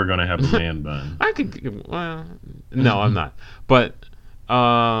You're never gonna have a man bun. I could, well, no, I'm not. But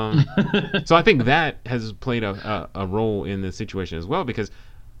so I think that has played a role in this situation as well, because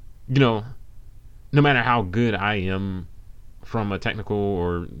no matter how good I am from a technical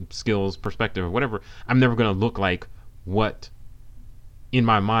or skills perspective or whatever, I'm never going to look like what in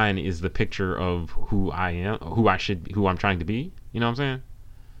my mind is the picture of who I am, who I'm trying to be. You know what I'm saying?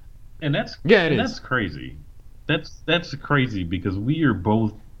 and that's Yeah, it and is. that's crazy. That's crazy because we are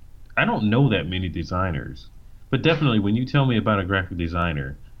both. I don't know that many designers, but definitely when you tell me about a graphic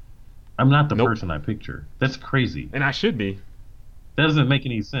designer, I'm not the Nope. person I picture. That's crazy. And I should be. That doesn't make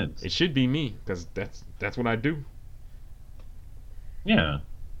any sense. It should be me, because that's what I do. Yeah,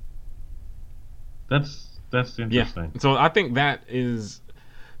 that's Yeah. interesting. So I think that's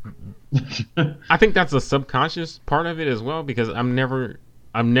a subconscious part of it as well, because I'm never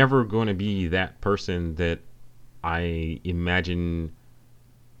going to be that person that I imagine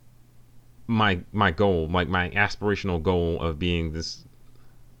my goal, like my aspirational goal of being this.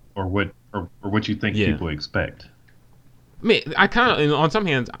 or what you think Yeah. people expect. I mean, I kind of,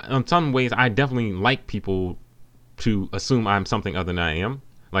 on some ways, I definitely like people to assume I'm something other than I am.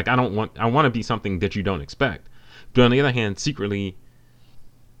 Like, I want to be something that you don't expect. But on the other hand, secretly,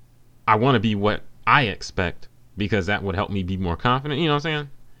 I want to be what I expect, because that would help me be more confident. You know what I'm saying?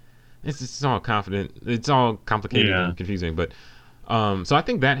 it's just all confident. It's all complicated Yeah. and confusing. But so I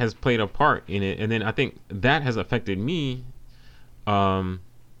think that has played a part in it, and then I think that has affected me. Um,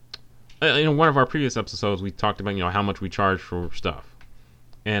 in one of our previous episodes, we talked about how much we charge for stuff,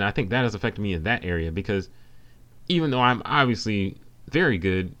 and I think that has affected me in that area because even though I'm obviously very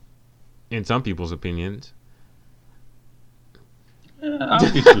good in some people's opinions,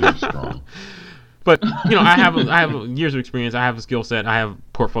 Obviously, you're strong. but I have years of experience. I have a skill set. I have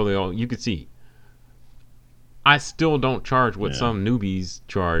portfolio. You could see. I still don't charge what Yeah. some newbies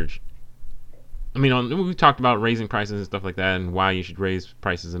charge. I mean, we talked about raising prices and stuff like that, and why you should raise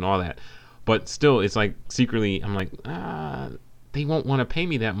prices and all that. But still, it's like secretly, I'm like, they won't want to pay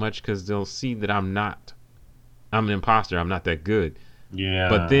me that much because they'll see that I'm an imposter. I'm not that good. Yeah.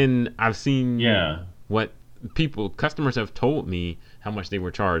 But then I've seen Yeah. what customers have told me how much they were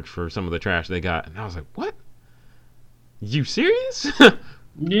charged for some of the trash they got, and I was like, "What? You serious? You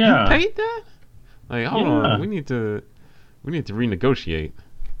Yeah. paid that? Like, hold Yeah. on, we need to renegotiate."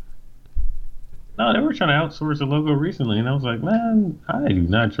 No, they were trying to outsource a logo recently, and I was like, man, I do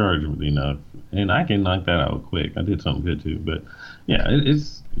not charge enough, and I can knock that out quick. I did something good too, but yeah,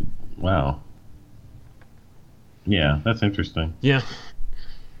 it's wow. Yeah, that's interesting. Yeah.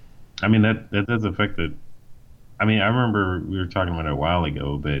 I mean, that does affect it. I mean, I remember we were talking about it a while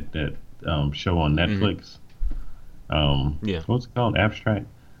ago, but that show on Netflix, Yeah. what's it called, Abstract,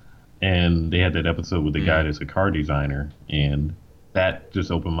 and they had that episode with the guy that's a car designer, and that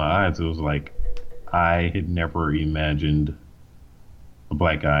just opened my eyes. It was like I had never imagined a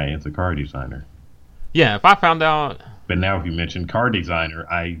black guy as a car designer. Yeah. If I found out, But now, if you mention car designer,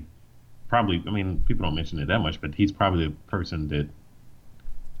 I mean, people don't mention it that much, but he's probably the person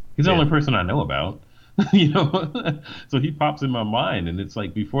he's the Yeah. only person I know about, you know? So he pops in my mind, and it's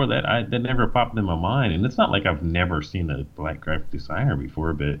like before that, that never popped in my mind. And it's not like I've never seen a black graphic designer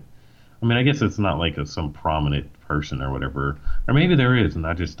before, but I mean, I guess it's not like some prominent person or whatever, or maybe there is, and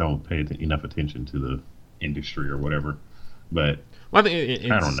I just don't pay enough attention to the industry or whatever. But well, I think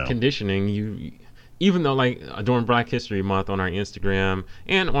I don't it's know. conditioning. Even though like during Black History Month on our Instagram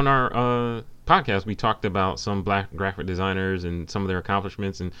and on our podcast, we talked about some black graphic designers and some of their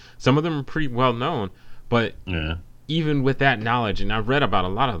accomplishments, and some of them are pretty well known. But Yeah, even with that knowledge, and I've read about a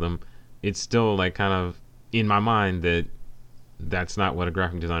lot of them, it's still like kind of in my mind that that's not what a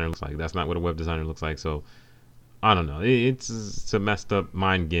graphic designer looks like. That's not what a web designer looks like. So I don't know. It's a messed up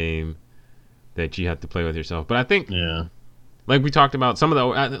mind game that you have to play with yourself. But I think, yeah, like we talked about, some of the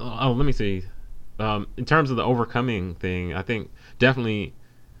let me see. In terms of the overcoming thing, I think definitely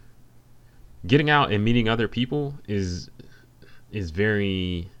getting out and meeting other people is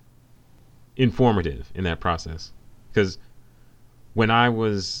very informative in that process. Because when I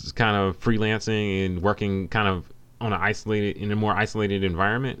was kind of freelancing and working kind of in a more isolated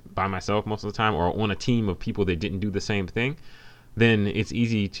environment by myself most of the time, or on a team of people that didn't do the same thing, then it's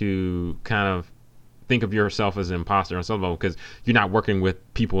easy to kind of think of yourself as an imposter on some level because you're not working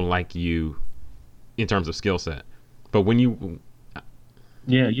with people like you in terms of skill set. But when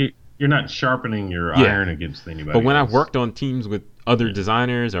yeah. You're not sharpening your Yeah. iron against anybody. but when I've else. worked on teams with other Yeah.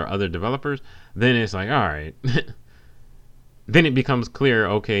 designers or other developers, then it's like, all right, then it becomes clear.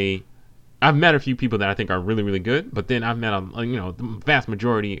 Okay, I've met a few people that I think are really, really good, but then I've met the vast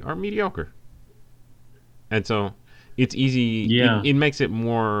majority are mediocre, and so it's easy. Yeah. It makes it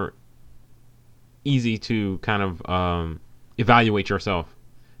more easy to kind of evaluate yourself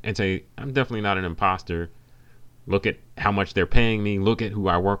and say, I'm definitely not an imposter. Look at how much they're paying me. Look at who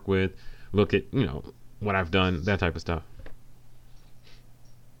I work with. Look at what I've done. That type of stuff.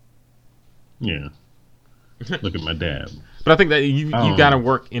 Yeah. Look at my dad. But I think that you Um, got to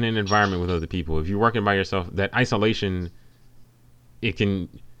work in an environment with other people. If you're working by yourself, that isolation, it can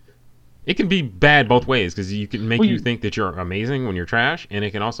be bad both ways because you can make Well, you think that you're amazing when you're trash, and it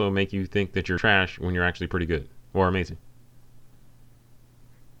can also make you think that you're trash when you're actually pretty good or amazing.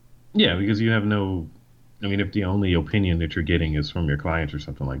 Yeah, because you have no. I mean, if the only opinion that you're getting is from your clients or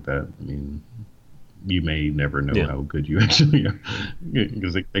something like that, I mean, you may never know Yeah. how good you actually are.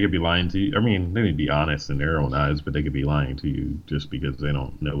 Because they could be lying to you. I mean, they may be honest in their own eyes, but they could be lying to you just because they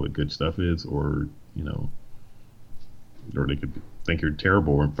don't know what good stuff is, or or they could think you're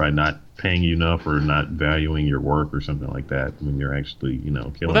terrible by not paying you enough or not valuing your work or something like that when you're actually, killing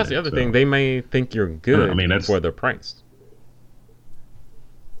Well, that's it. the other So, thing. They may think you're good I mean, that's- for the price.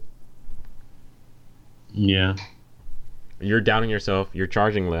 Yeah. You're doubting yourself. You're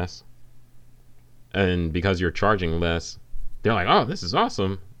charging less, and because you're charging less, they're like, "Oh, this is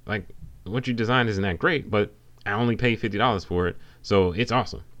awesome! Like what you designed isn't that great, but I only paid $50 for it, so it's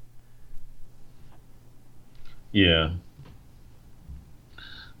awesome." Yeah.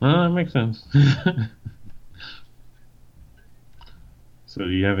 That makes sense. So, do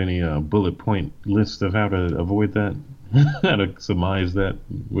you have any bullet point list of how to avoid that? How to surmise that?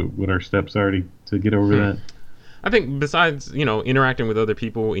 What our steps are to get over Hmm. that? I think besides, interacting with other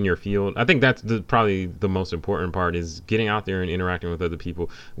people in your field, I think that's probably the most important part is getting out there and interacting with other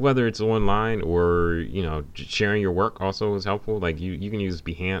people, whether it's online or, sharing your work also is helpful. Like you can use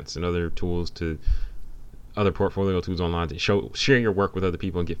Behance and other tools to other portfolio tools online to share your work with other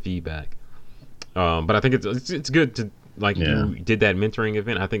people and get feedback. But I think it's good to, like, if Yeah. you did that mentoring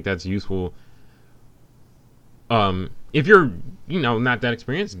event, I think that's useful. If you're not that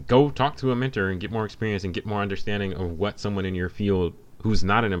experienced, go talk to a mentor and get more experience and get more understanding of what someone in your field who's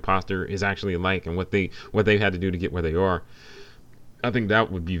not an imposter is actually like and what they've had to do to get where they are. I think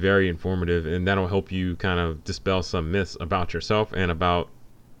that would be very informative, and that'll help you kind of dispel some myths about yourself and about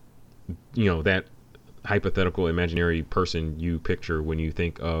that hypothetical imaginary person you picture when you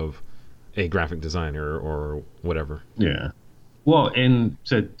think of a graphic designer or whatever. Yeah. Well, and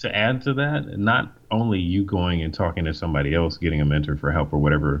to add to that, not only you going and talking to somebody else, getting a mentor for help or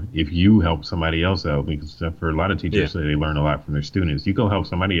whatever, if you help somebody else out, because for a lot of Yeah. teachers say they learn a lot from their students, you go help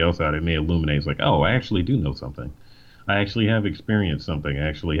somebody else out, it may illuminate, it's like, oh, I actually do know something. I actually have experienced something. I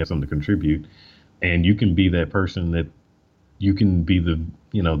actually have something to contribute. And you can be that person that you can be the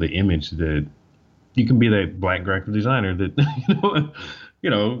image that you can be that black graphic designer that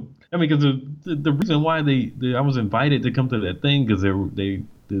I mean, because the reason why I was invited to come to that thing because the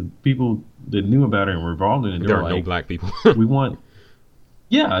people that knew about it and were involved in it, they There were are no like, black people. we want,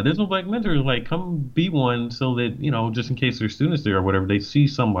 yeah, there's no black mentors, like come be one so that just in case there's students there or whatever, they see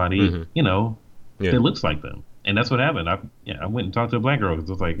somebody Hmm. Yeah. that looks like them. And that's what happened. I went and talked to a black girl because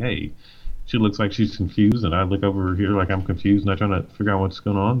it was like, hey, she looks like she's confused, and I look over here like I'm confused, not trying to figure out what's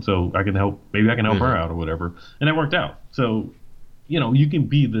going on, so I can help. Maybe I can help her Hmm. out or whatever, and that worked out. So, you can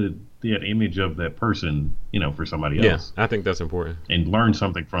be that image of that person, for somebody Yeah, else, I think that's important. and learn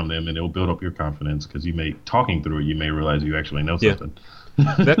something from them, and it'll build up your confidence because you may talking through it, you may realize you actually know Yeah,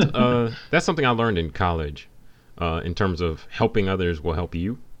 something. that's something I learned in college. In terms of helping others will help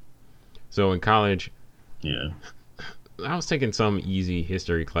you. So in college, Yeah. I was taking some easy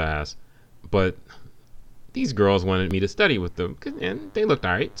history class, but these girls wanted me to study with them, and they looked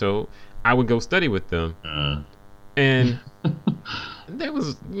alright. So I would go study with them, Uh, and they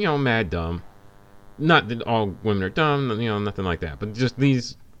was mad dumb. Not that all women are dumb, nothing like that, but just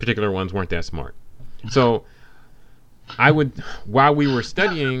these particular ones weren't that smart. So I would, while we were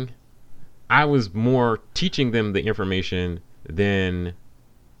studying, I was more teaching them the information than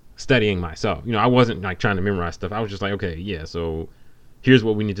studying myself. I wasn't like trying to memorize stuff. I was just like, okay, yeah, so here's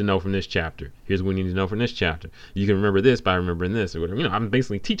what we need to know from this chapter. Here's what we need to know from this chapter. You can remember this by remembering this or whatever. I'm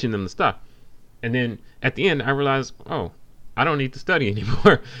basically teaching them the stuff. And then at the end, I realized, oh, I don't need to study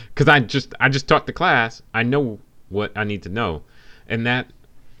anymore because I just taught the class. I know what I need to know, and that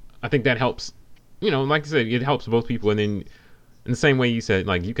I think that helps. Like I said, it helps both people. And then in the same way you said,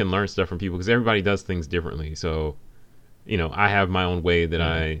 like you can learn stuff from people because everybody does things differently. So I have my own way that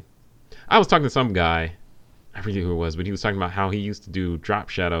yeah. I was talking to some guy, I forget who it was, but he was talking about how he used to do drop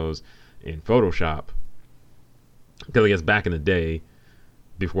shadows in Photoshop. Because I guess back in the day,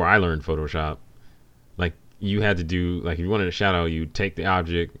 before I learned Photoshop, like you had to do, like if you wanted a shadow, you take the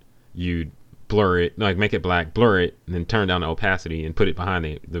object, you blur it, like make it black, blur it, and then turn down the opacity and put it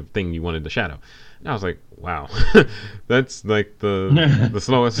behind the thing you wanted to shadow. And I was like, wow, that's like the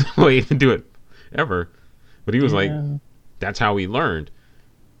slowest way to do it ever. But he was like, Yeah. that's how we learned.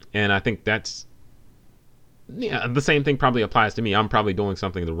 And I think that's, yeah, the same thing probably applies to me. I'm probably doing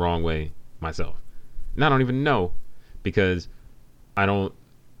something the wrong way myself. And I don't even know because I don't,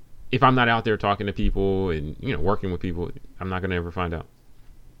 if I'm not out there talking to people and, working with people, I'm not going to ever find out.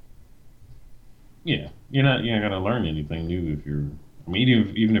 Yeah, you're not gonna learn anything new if you're. I mean,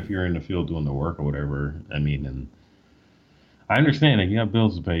 even if you're in the field doing the work or whatever. I mean, and I understand that you got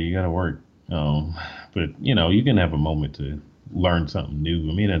bills to pay, you got to work. Um, but you can have a moment to learn something new.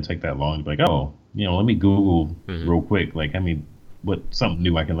 I mean, it doesn't take that long to be like, oh, let me Google Hmm. real quick. Like, I mean, what something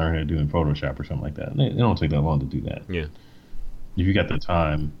new I can learn how to do in Photoshop or something like that. It don't take that long to do that Yeah. if you got the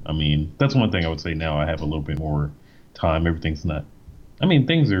time. I mean, that's one thing I would say now. I have a little bit more time. Everything's not. I mean,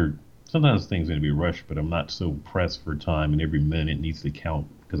 things are sometimes things need to be rushed, but I'm not so pressed for time, and every minute needs to count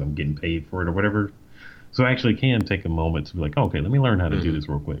because I'm getting paid for it or whatever. So I actually can take a moment to be like, okay, let me learn how to do Hmm. this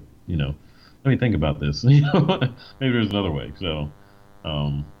real quick. Let me think about this. Maybe there's another way. So,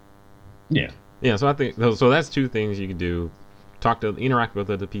 um, yeah, Yeah. So I think, so that's two things you can do: interact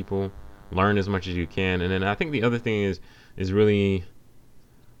with other people, learn as much as you can. And then I think the other thing is really,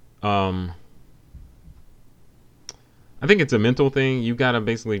 um, I think it's a mental thing. You gotta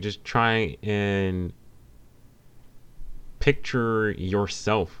basically just try and picture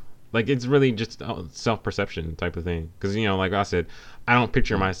yourself. Like it's really just a self-perception type of thing. Because like I said, I don't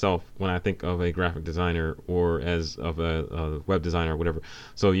picture myself when I think of a graphic designer or as of a web designer or whatever.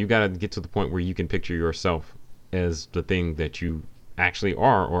 So you gotta get to the point where you can picture yourself as the thing that you actually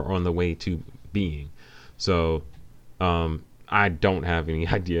are or on the way to being. So I don't have any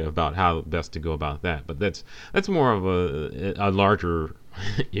idea about how best to go about that, but that's more of a larger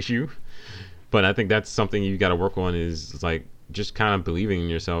issue. But I think that's something you got to work on is like just kind of believing in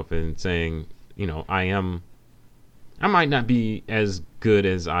yourself and saying, I might not be as good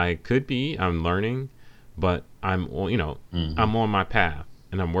as I could be. I'm learning, but I'm on my path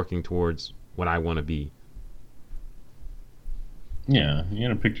and I'm working towards what I want to be. Yeah, you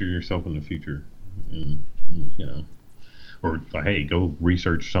gotta picture yourself in the future, and you know, or hey, go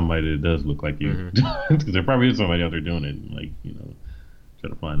research somebody that does look like you, because there probably is somebody out there doing it. And, like try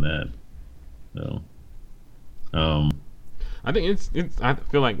to find that. So, I think it's. I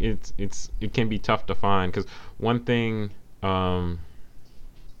feel like it can be tough to find because one thing.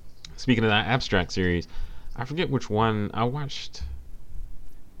 Speaking of that abstract series, I forget which one I watched.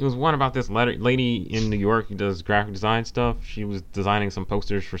 It was one about this lady in New York who does graphic design stuff. She was designing some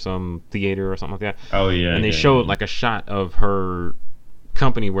posters for some theater or something like that. Oh yeah, and they yeah, showed yeah. like a shot of her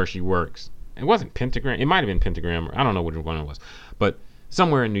company where she works. It wasn't Pentagram. It might have been Pentagram. Or I don't know which one it was, but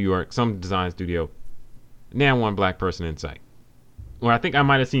somewhere in New York, some design studio. Now one black person in sight. Well, I think I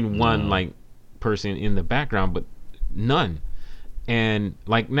might have seen one like person in the background, but none. And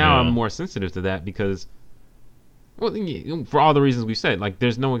like now I'm Yeah. more sensitive to that because, well, for all the reasons we said, like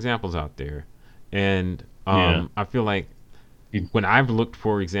there's no examples out there, and Yeah. I feel like It- when I've looked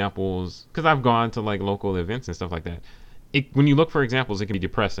for examples, because I've gone to like local events and stuff like that, when you look for examples, it can be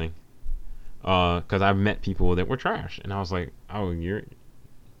depressing. Because I've met people that were trash, and I was like, oh, you're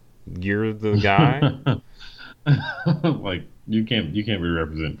the guy. Like you can't be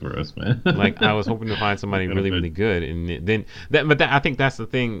represented for us, man. Like I was hoping to find somebody Gonna really fit. really good, and then I think that's the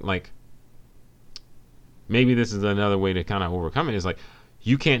thing. Like maybe this is another way to kind of overcome it. Is like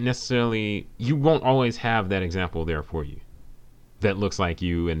you won't always have that example there for you that looks like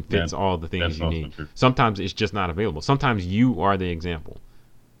you and fits That all the things that's you also need. true. Sometimes it's just not available. Sometimes you are the example.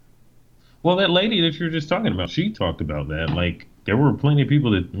 Well, that lady that you were just talking about, she talked about that. Like, there were plenty of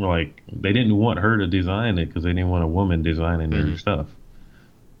people that were like, they didn't want her to design it because they didn't want a woman designing their Mhm. stuff.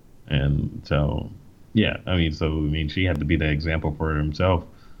 And so, yeah, I mean, she had to be the example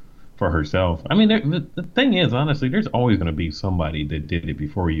for herself. I mean, the thing is, honestly, there's always going to be somebody that did it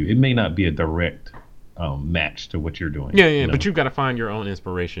before you. It may not be a direct match to what you're doing. Yeah, yeah, but you've got to find your own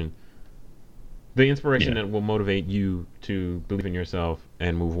inspiration. The inspiration Yeah, that will motivate you to believe in yourself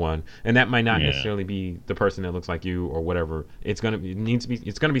and move on. And that might not yeah, necessarily be the person that looks like you or whatever. It's gonna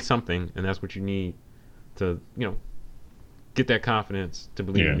be something, and that's what you need to get that confidence to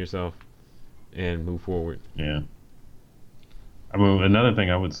believe in yeah, yourself and move forward. yeah. I mean, another thing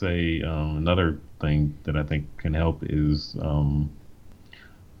I would say, another thing that I think can help is,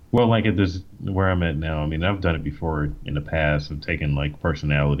 well, like at this where I'm at now. I mean, I've done it before in the past of taking like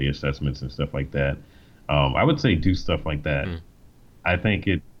personality assessments and stuff like that. I would say do stuff like that. Mm. I think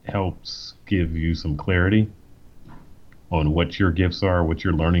it helps give you some clarity on what your gifts are, what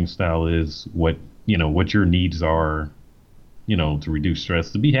your learning style is, what your needs are, to reduce stress,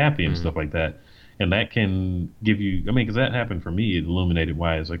 to be happy and Mhm. stuff like that. And that can give you, I mean, because that happened for me, it illuminated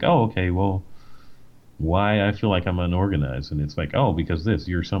why it's like, oh, okay, well, why I feel like I'm unorganized. And it's like, oh, because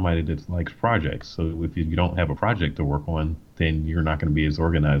you're somebody that likes projects. So if you don't have a project to work on, then you're not going to be as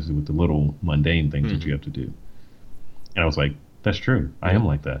organized with the little mundane things that Mhm. you have to do. And I was like, that's true. I Yeah. am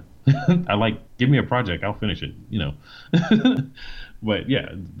like that. I like, give me a project, I'll finish it. But yeah,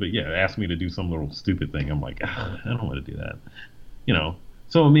 ask me to do some little stupid thing. I'm like, I don't want to do that. You know.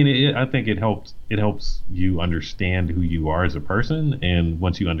 So I mean, I think it helps you understand who you are as a person, and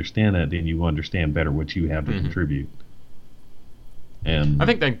once you understand that, then you understand better what you have to Mhm. contribute, I and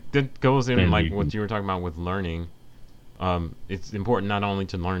think that goes in then like you what can. you were talking about with learning. It's important not only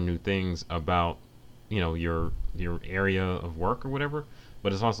to learn new things about your area of work or whatever,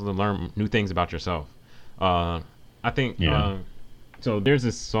 but it's also to learn new things about yourself. I think Yeah. so. There's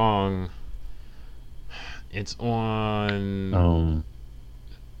this song. It's on. um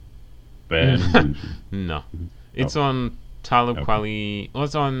Bad inclusion. No, Oh, it's on Talib okay. Kweli. Well,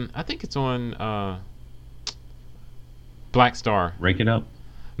 it's on. I think it's on Black Star. Rake it up.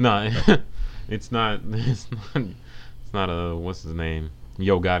 No, Oh, it's not. It's not. It's not a. What's his name?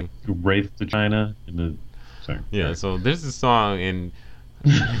 Yo Gotti. Wraith to China. Sorry. Yeah. Sorry. So there's this song, and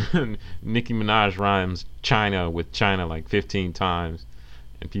Nicki Minaj rhymes China with China like 15 times,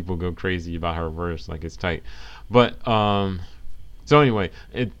 and people go crazy about her verse like it's tight. But so anyway,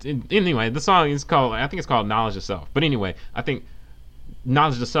 anyway, the song is called, I think it's called Knowledge of Self. But anyway, I think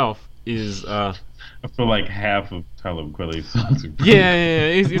Knowledge of Self is I feel like half of Talib Kweli's songs are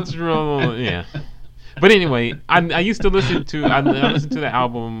it's real, yeah. But anyway, I used to listen to I listened to the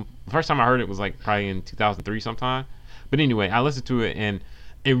album. The first time I heard it was like probably in 2003 sometime. But anyway, I listened to it and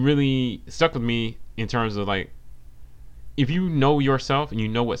it really stuck with me in terms of like, if you know yourself and you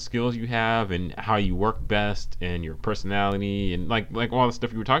know what skills you have and how you work best and your personality and like all the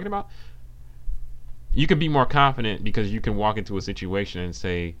stuff you were talking about, you can be more confident because you can walk into a situation and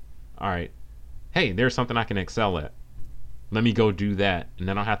say, all right, hey, there's something I can excel at. Let me go do that, and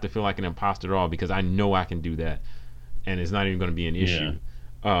then I don't have to feel like an imposter at all because I know I can do that, and it's not even going to be an issue.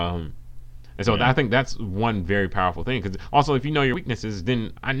 And so I think that's one very powerful thing. Because also, if you know your weaknesses,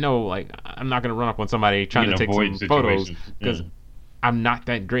 then I know like I'm not going to run up on somebody trying to take some photos because I'm not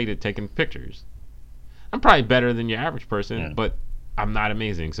that great at taking pictures. I'm probably better than your average person, but I'm not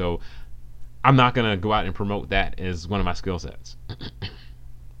amazing. So I'm not going to go out and promote that as one of my skill sets.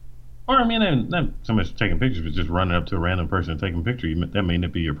 Or I mean, not so much taking pictures, but just running up to a random person and taking a picture. That may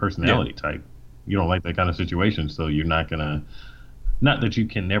not be your personality type. You don't like that kind of situation, so you're not gonna. Not that you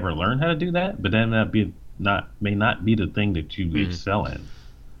can never learn how to do that, but that may not be the thing that you excel in.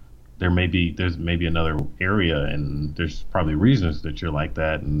 There's maybe another area, and there's probably reasons that you're like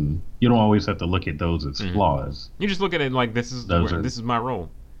that, and you don't always have to look at those as flaws. You just look at it like this is my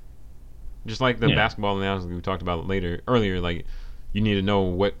role. Just like the basketball analogy we talked about earlier, like you need to know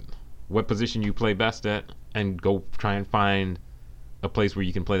what position you play best at, and go try and find a place where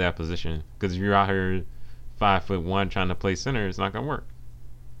you can play that position. Because if you're out here 5'1" trying to play center, it's not gonna work.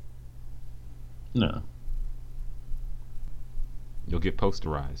 No. You'll get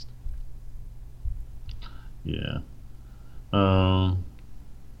posterized. Yeah. But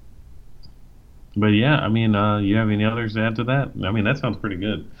yeah, I mean, you have any others to add to that? I mean, that sounds pretty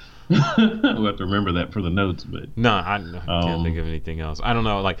good. We'll have to remember that for the notes, but no, I can't think of anything else. I don't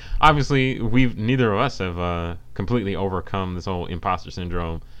know. Like, obviously, neither of us have completely overcome this whole imposter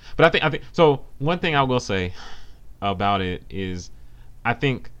syndrome. But I think so. One thing I will say about it is, I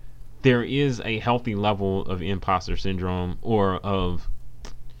think there is a healthy level of imposter syndrome or of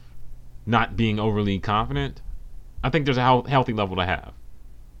not being overly confident. I think there's a healthy level to have.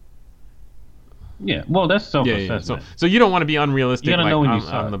 Yeah, well, that's self-assessment. So you don't want to be unrealistic. You gotta know when you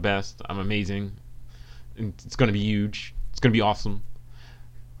I'm the best. I'm amazing. And it's going to be huge. It's going to be awesome.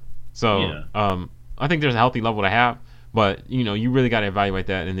 So I think there's a healthy level to have, but you really got to evaluate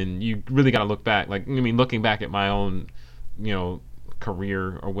that, and then you really got to look back. Like, I mean, looking back at my own,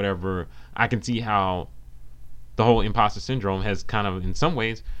 career or whatever, I can see how the whole imposter syndrome has kind of, in some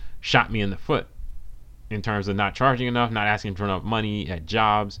ways, shot me in the foot in terms of not charging enough, not asking for enough money at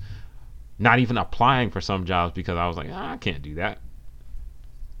jobs. Not even applying for some jobs because I was like, I can't do that.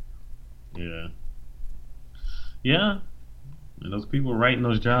 Yeah. Yeah. And those people writing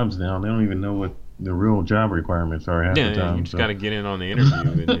those jobs down, they don't even know what the real job requirements are half the time. You just got to get in on the interview.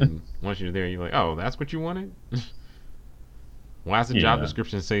 And then once you're there, you're like, oh, that's what you wanted? Why does the job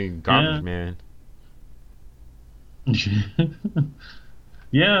description say garbage man?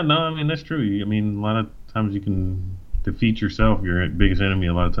 Yeah, no, I mean, that's true. I mean, a lot of times you can defeat yourself. Your biggest enemy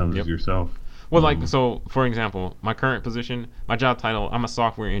a lot of times is yourself. Well, like, so for example, my current position, my job title, I'm a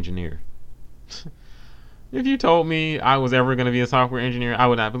software engineer. If you told me I was ever going to be a software engineer, I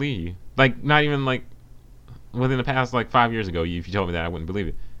would not believe you. Like, not even like within the past like 5 years ago, if you told me that, I wouldn't believe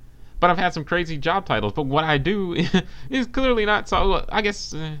it. But I've had some crazy job titles, but what I do is clearly not so. I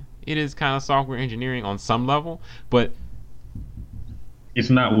guess it is kind of software engineering on some level, but it's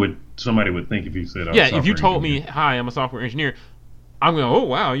not what somebody would think if you said, if you told me, hi, I'm a software engineer, I'm going, oh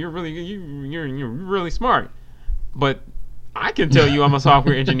wow, you're really smart. But I can tell you I'm a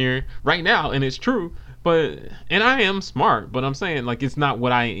software engineer right now, and it's true. And I am smart, but I'm saying like it's not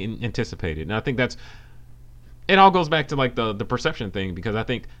what I anticipated. And I think it all goes back to like the perception thing, because I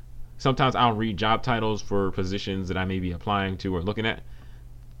think sometimes I'll read job titles for positions that I may be applying to or looking at,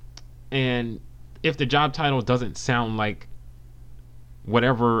 and if the job title doesn't sound like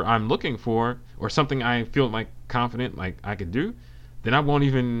whatever I'm looking for, or something I feel like confident like I could do, then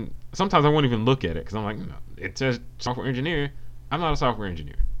sometimes I won't even look at it, because I'm like, no, it says software engineer, I'm not a software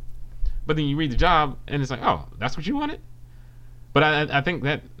engineer. But then you read the job and it's like, oh, that's what you wanted? But I think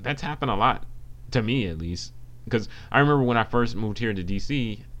that's happened a lot, to me at least, because I remember when I first moved here to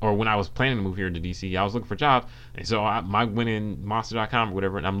DC, or when I was planning to move here to DC, I was looking for jobs, and so I went in monster.com or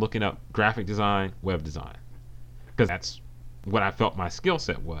whatever, and I'm looking up graphic design, web design, because that's what I felt my skill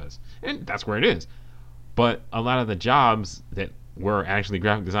set was, and that's where it is. But a lot of the jobs that were actually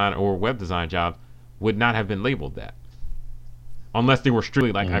graphic design or web design jobs would not have been labeled that, unless they were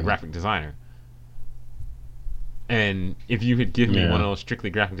strictly like a graphic designer. And if you had given me one of those strictly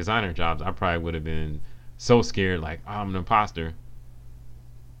graphic designer jobs, I probably would have been so scared, like, oh, I'm an imposter.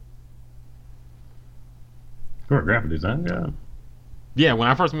 For a graphic design job? Yeah, when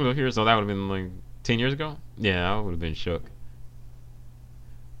I first moved up here, so that would have been like 10 years ago. Yeah, I would have been shook.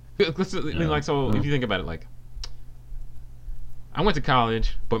 If you think about it, like, I went to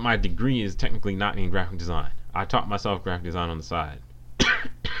college, but my degree is technically not in graphic design. I taught myself graphic design on the side.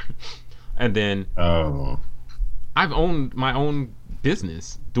 And then I've owned my own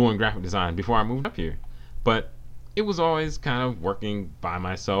business doing graphic design before I moved up here. But it was always kind of working by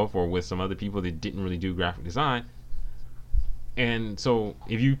myself or with some other people that didn't really do graphic design. And so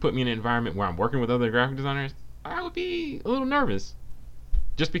if you put me in an environment where I'm working with other graphic designers, I would be a little nervous.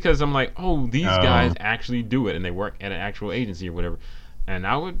 Just because I'm like, oh, these guys actually do it and they work at an actual agency or whatever. And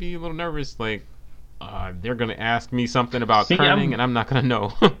I would be a little nervous, like, they're going to ask me something about kerning and I'm not going to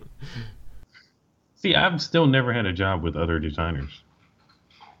know. See, I've still never had a job with other designers.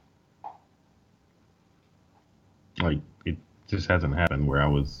 Like, it just hasn't happened where I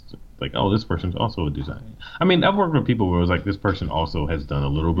was like, oh, this person's also a designer. I mean, I've worked with people where it was like, this person also has done a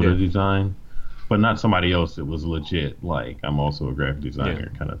little bit of design, but not somebody else that was legit, like, I'm also a graphic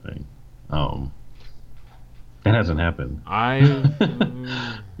designer kind of thing. It hasn't happened.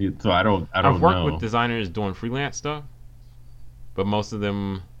 So I don't I've worked with designers doing freelance stuff, but most of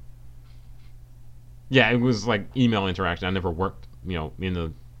them, it was like email interaction. I never worked, in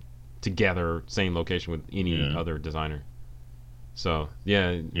the together same location with any other designer. So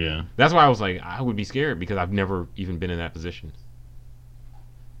that's why I was like, I would be scared because I've never even been in that position.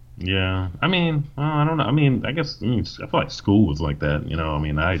 Yeah, I mean, I don't know. I mean, I feel like school was like that.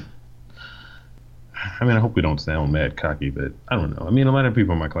 I hope we don't sound mad cocky, but I don't know. I mean, a lot of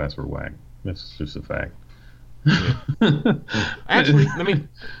people in my class were whack. That's just a fact. Yeah. Actually,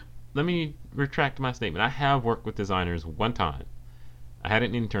 let me retract my statement. I have worked with designers one time. I had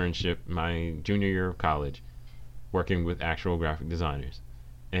an internship my junior year of college working with actual graphic designers.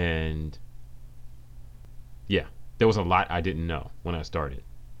 And there was a lot I didn't know when I started.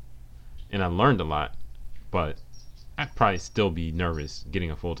 And I learned a lot, but I'd probably still be nervous getting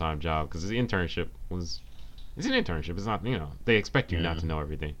a full-time job because the internship it's an internship. It's not, they expect you not to know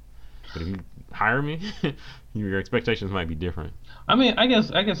everything. But if you hire me, your expectations might be different. I mean, I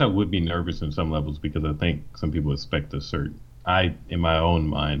guess I would be nervous in some levels because I think some people expect in my own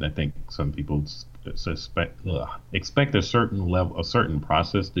mind, I think some people expect a certain level, a certain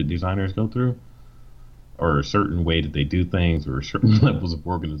process that designers go through, or a certain way that they do things, or certain levels of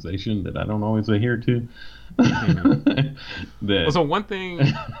organization that I don't always adhere to. So one thing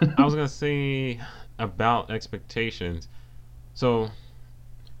I was gonna say about expectations. So,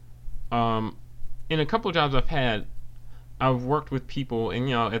 in a couple of jobs I've had, I've worked with people,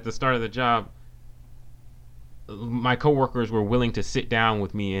 and at the start of the job, my coworkers were willing to sit down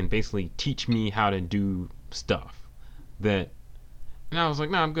with me and basically teach me how to do stuff. And I was like,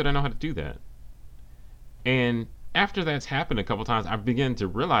 no, I'm good. I know how to do that. And after that's happened a couple times, I began to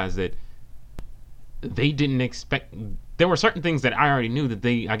realize that they didn't expect. There were certain things that I already knew that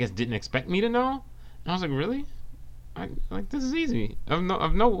they, I guess, didn't expect me to know. And I was like, really? This is easy. I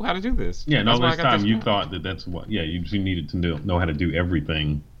know how to do this. Yeah, no, this time you thought that's what. Yeah, you needed to know how to do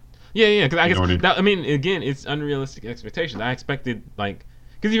everything. Yeah, because I guess again, it's unrealistic expectations. I expected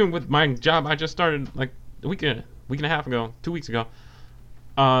because even with my job, I just started like a week and a half ago, 2 weeks ago.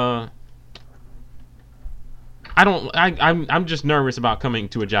 I'm just nervous about coming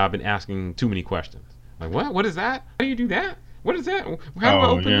to a job and asking too many questions. Like, what is that? How do you do that? What is that? How do I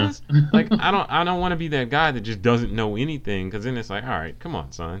open this? Like, I don't want to be that guy that just doesn't know anything, because then it's like, all right, come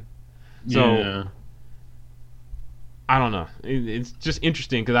on, son. So I don't know. It's just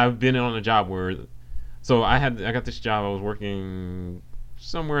interesting because I've been on a job where, so I got this job. I was working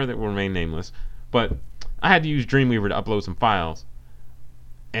somewhere that will remain nameless, but I had to use Dreamweaver to upload some files.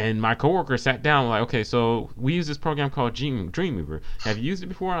 And my coworker sat down like, okay, so we use this program called Dreamweaver. Have you used it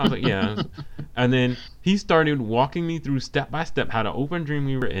before? I was like, yeah. And then he started walking me through step by step how to open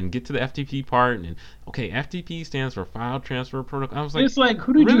Dreamweaver and get to the FTP part. And okay, FTP stands for File Transfer Protocol. I was like, it's like,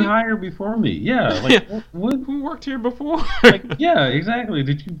 who did you hire before me? Yeah, like what? Who worked here before? Yeah, exactly.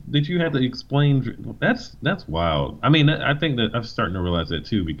 Did you have to explain? That's wild. I mean, I think that I'm starting to realize that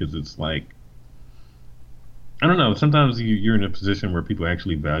too, because it's like, I don't know. Sometimes you're in a position where people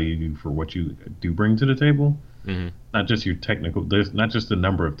actually value you for what you do bring to the table, Mm-hmm. Not just your technical. There's not just the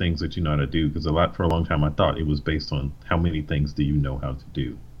number of things that you know how to do. Because for a long time, I thought it was based on how many things do you know how to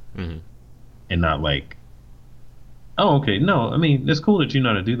do, Mm-hmm. and not like, oh, okay, no. I mean, it's cool that you know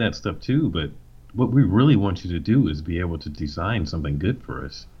how to do that stuff too, but what we really want you to do is be able to design something good for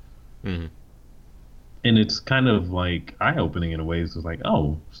us. Mm-hmm. And it's kind of like eye opening in a way. It's just like,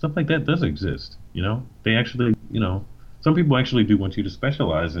 oh, stuff like that does exist. They actually, some people actually do want you to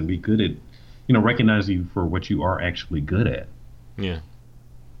specialize and be good at, recognize you for what you are actually good at. Yeah.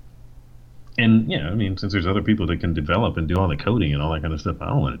 And yeah, I mean, since there's other people that can develop and do all the coding and all that kind of stuff, I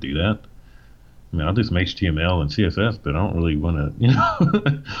don't want to do that. I mean, I'll do some HTML and CSS, but I don't really want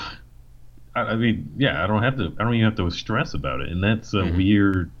to, I mean, yeah, I don't even have to stress about it. And that's a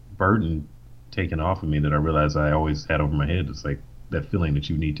weird burden taken off of me that I realized I always had over my head. It's like that feeling that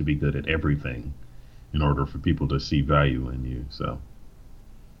you need to be good at everything in order for people to see value in you. So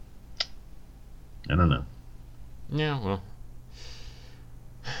I don't know. Yeah, well,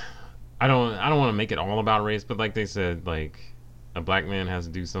 I don't want to make it all about race, but like they said, like a black man has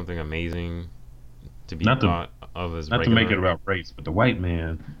to do something amazing to be thought of as not regular. to make it about race, but the white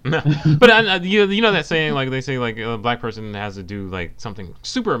man. But you know that saying, like they say, like a black person has to do like something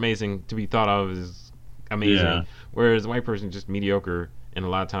super amazing to be thought of as amazing, Yeah. whereas a white person is just mediocre, and a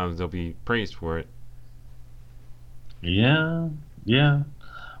lot of times they'll be praised for it. Yeah, yeah.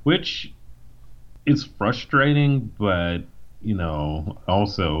 Which is frustrating, but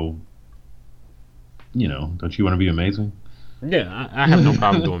also, don't you want to be amazing? Yeah, I have no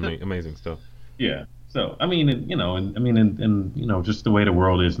problem doing amazing stuff. Yeah. So I mean, just the way the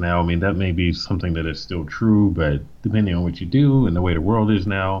world is now. I mean, that may be something that is still true, but depending on what you do and the way the world is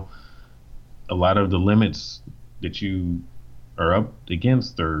now, a lot of the limits that you are up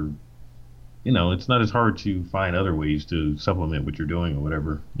against are, it's not as hard to find other ways to supplement what you're doing or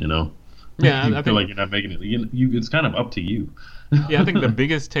whatever. Yeah, You I feel think like you're not making it. It's kind of up to you. yeah, I think the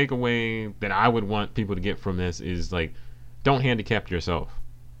biggest takeaway that I would want people to get from this is like, don't handicap yourself.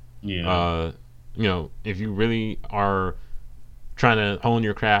 Yeah. If you really are trying to hone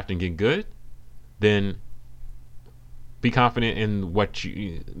your craft and get good, then be confident in what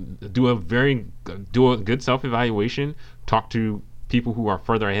you do. Do a good self-evaluation. Talk to people who are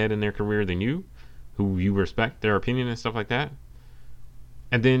further ahead in their career than you, who you respect their opinion and stuff like that.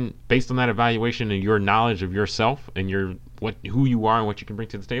 And then, based on that evaluation and your knowledge of yourself and who you are and what you can bring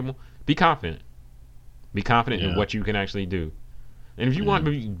to the table, be confident. Be confident in what you can actually do. And if you want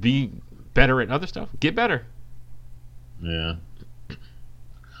to be better at other stuff, get better. Yeah.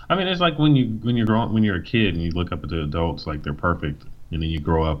 I mean, it's like when you're a kid and you look up at the adults like they're perfect, and then you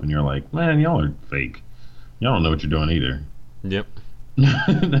grow up and you're like, man, y'all are fake. Y'all don't know what you're doing either. Yep.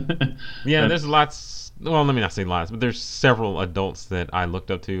 Yeah, there's lots. Well, let me not say lots, but there's several adults that I looked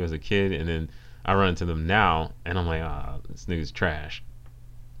up to as a kid, and then I run into them now, and I'm like, this nigga's trash.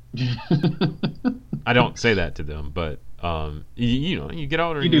 I don't say that to them, but you get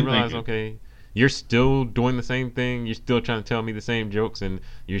older and you realize, okay, you're still doing the same thing. You're still trying to tell me the same jokes, and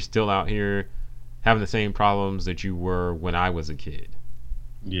you're still out here having the same problems that you were when I was a kid.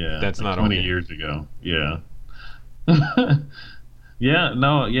 Yeah, that's like not 20 okay. years ago. Yeah. Yeah.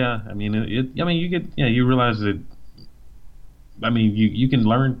 No. Yeah. I mean, you get. Yeah. You realize that. I mean, you can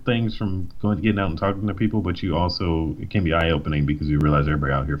learn things from getting out and talking to people, but it can be eye opening because you realize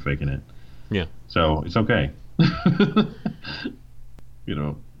everybody out here faking it. Yeah. So it's okay.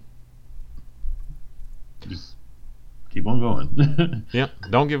 Just keep on going. Yeah.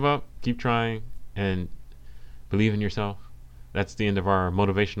 Don't give up. Keep trying and believe in yourself. That's the end of our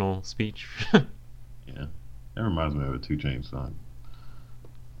motivational speech. Yeah. That reminds me of a 2 Chainz song.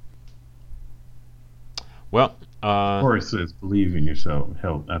 Well, or it says believe in yourself.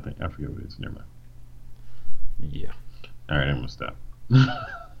 Hell, I forget what it is. Never mind. Yeah. All right, I'm gonna stop.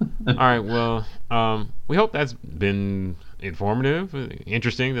 All right. Well, we hope that's been informative,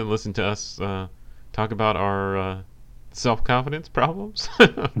 interesting to listen to us talk about our self-confidence problems.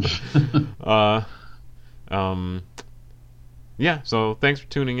 Yeah. So thanks for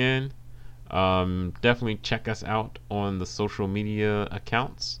tuning in. Definitely check us out on the social media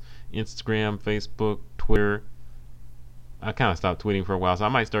accounts: Instagram, Facebook, Twitter. I kind of stopped tweeting for a while, so I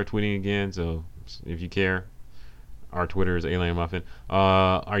might start tweeting again. So if you care, our Twitter is Alien Muffin.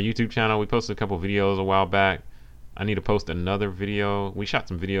 Our YouTube channel, we posted a couple videos a while back. I need to post another video. We shot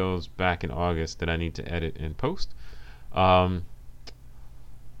some videos back in August that I need to edit and post.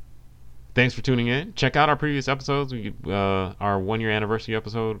 Thanks for tuning in. Check out our previous episodes. Our 1 year anniversary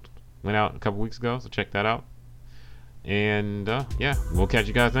episode went out a couple weeks ago, so check that out. And yeah, we'll catch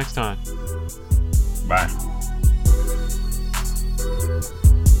you guys next time. Bye.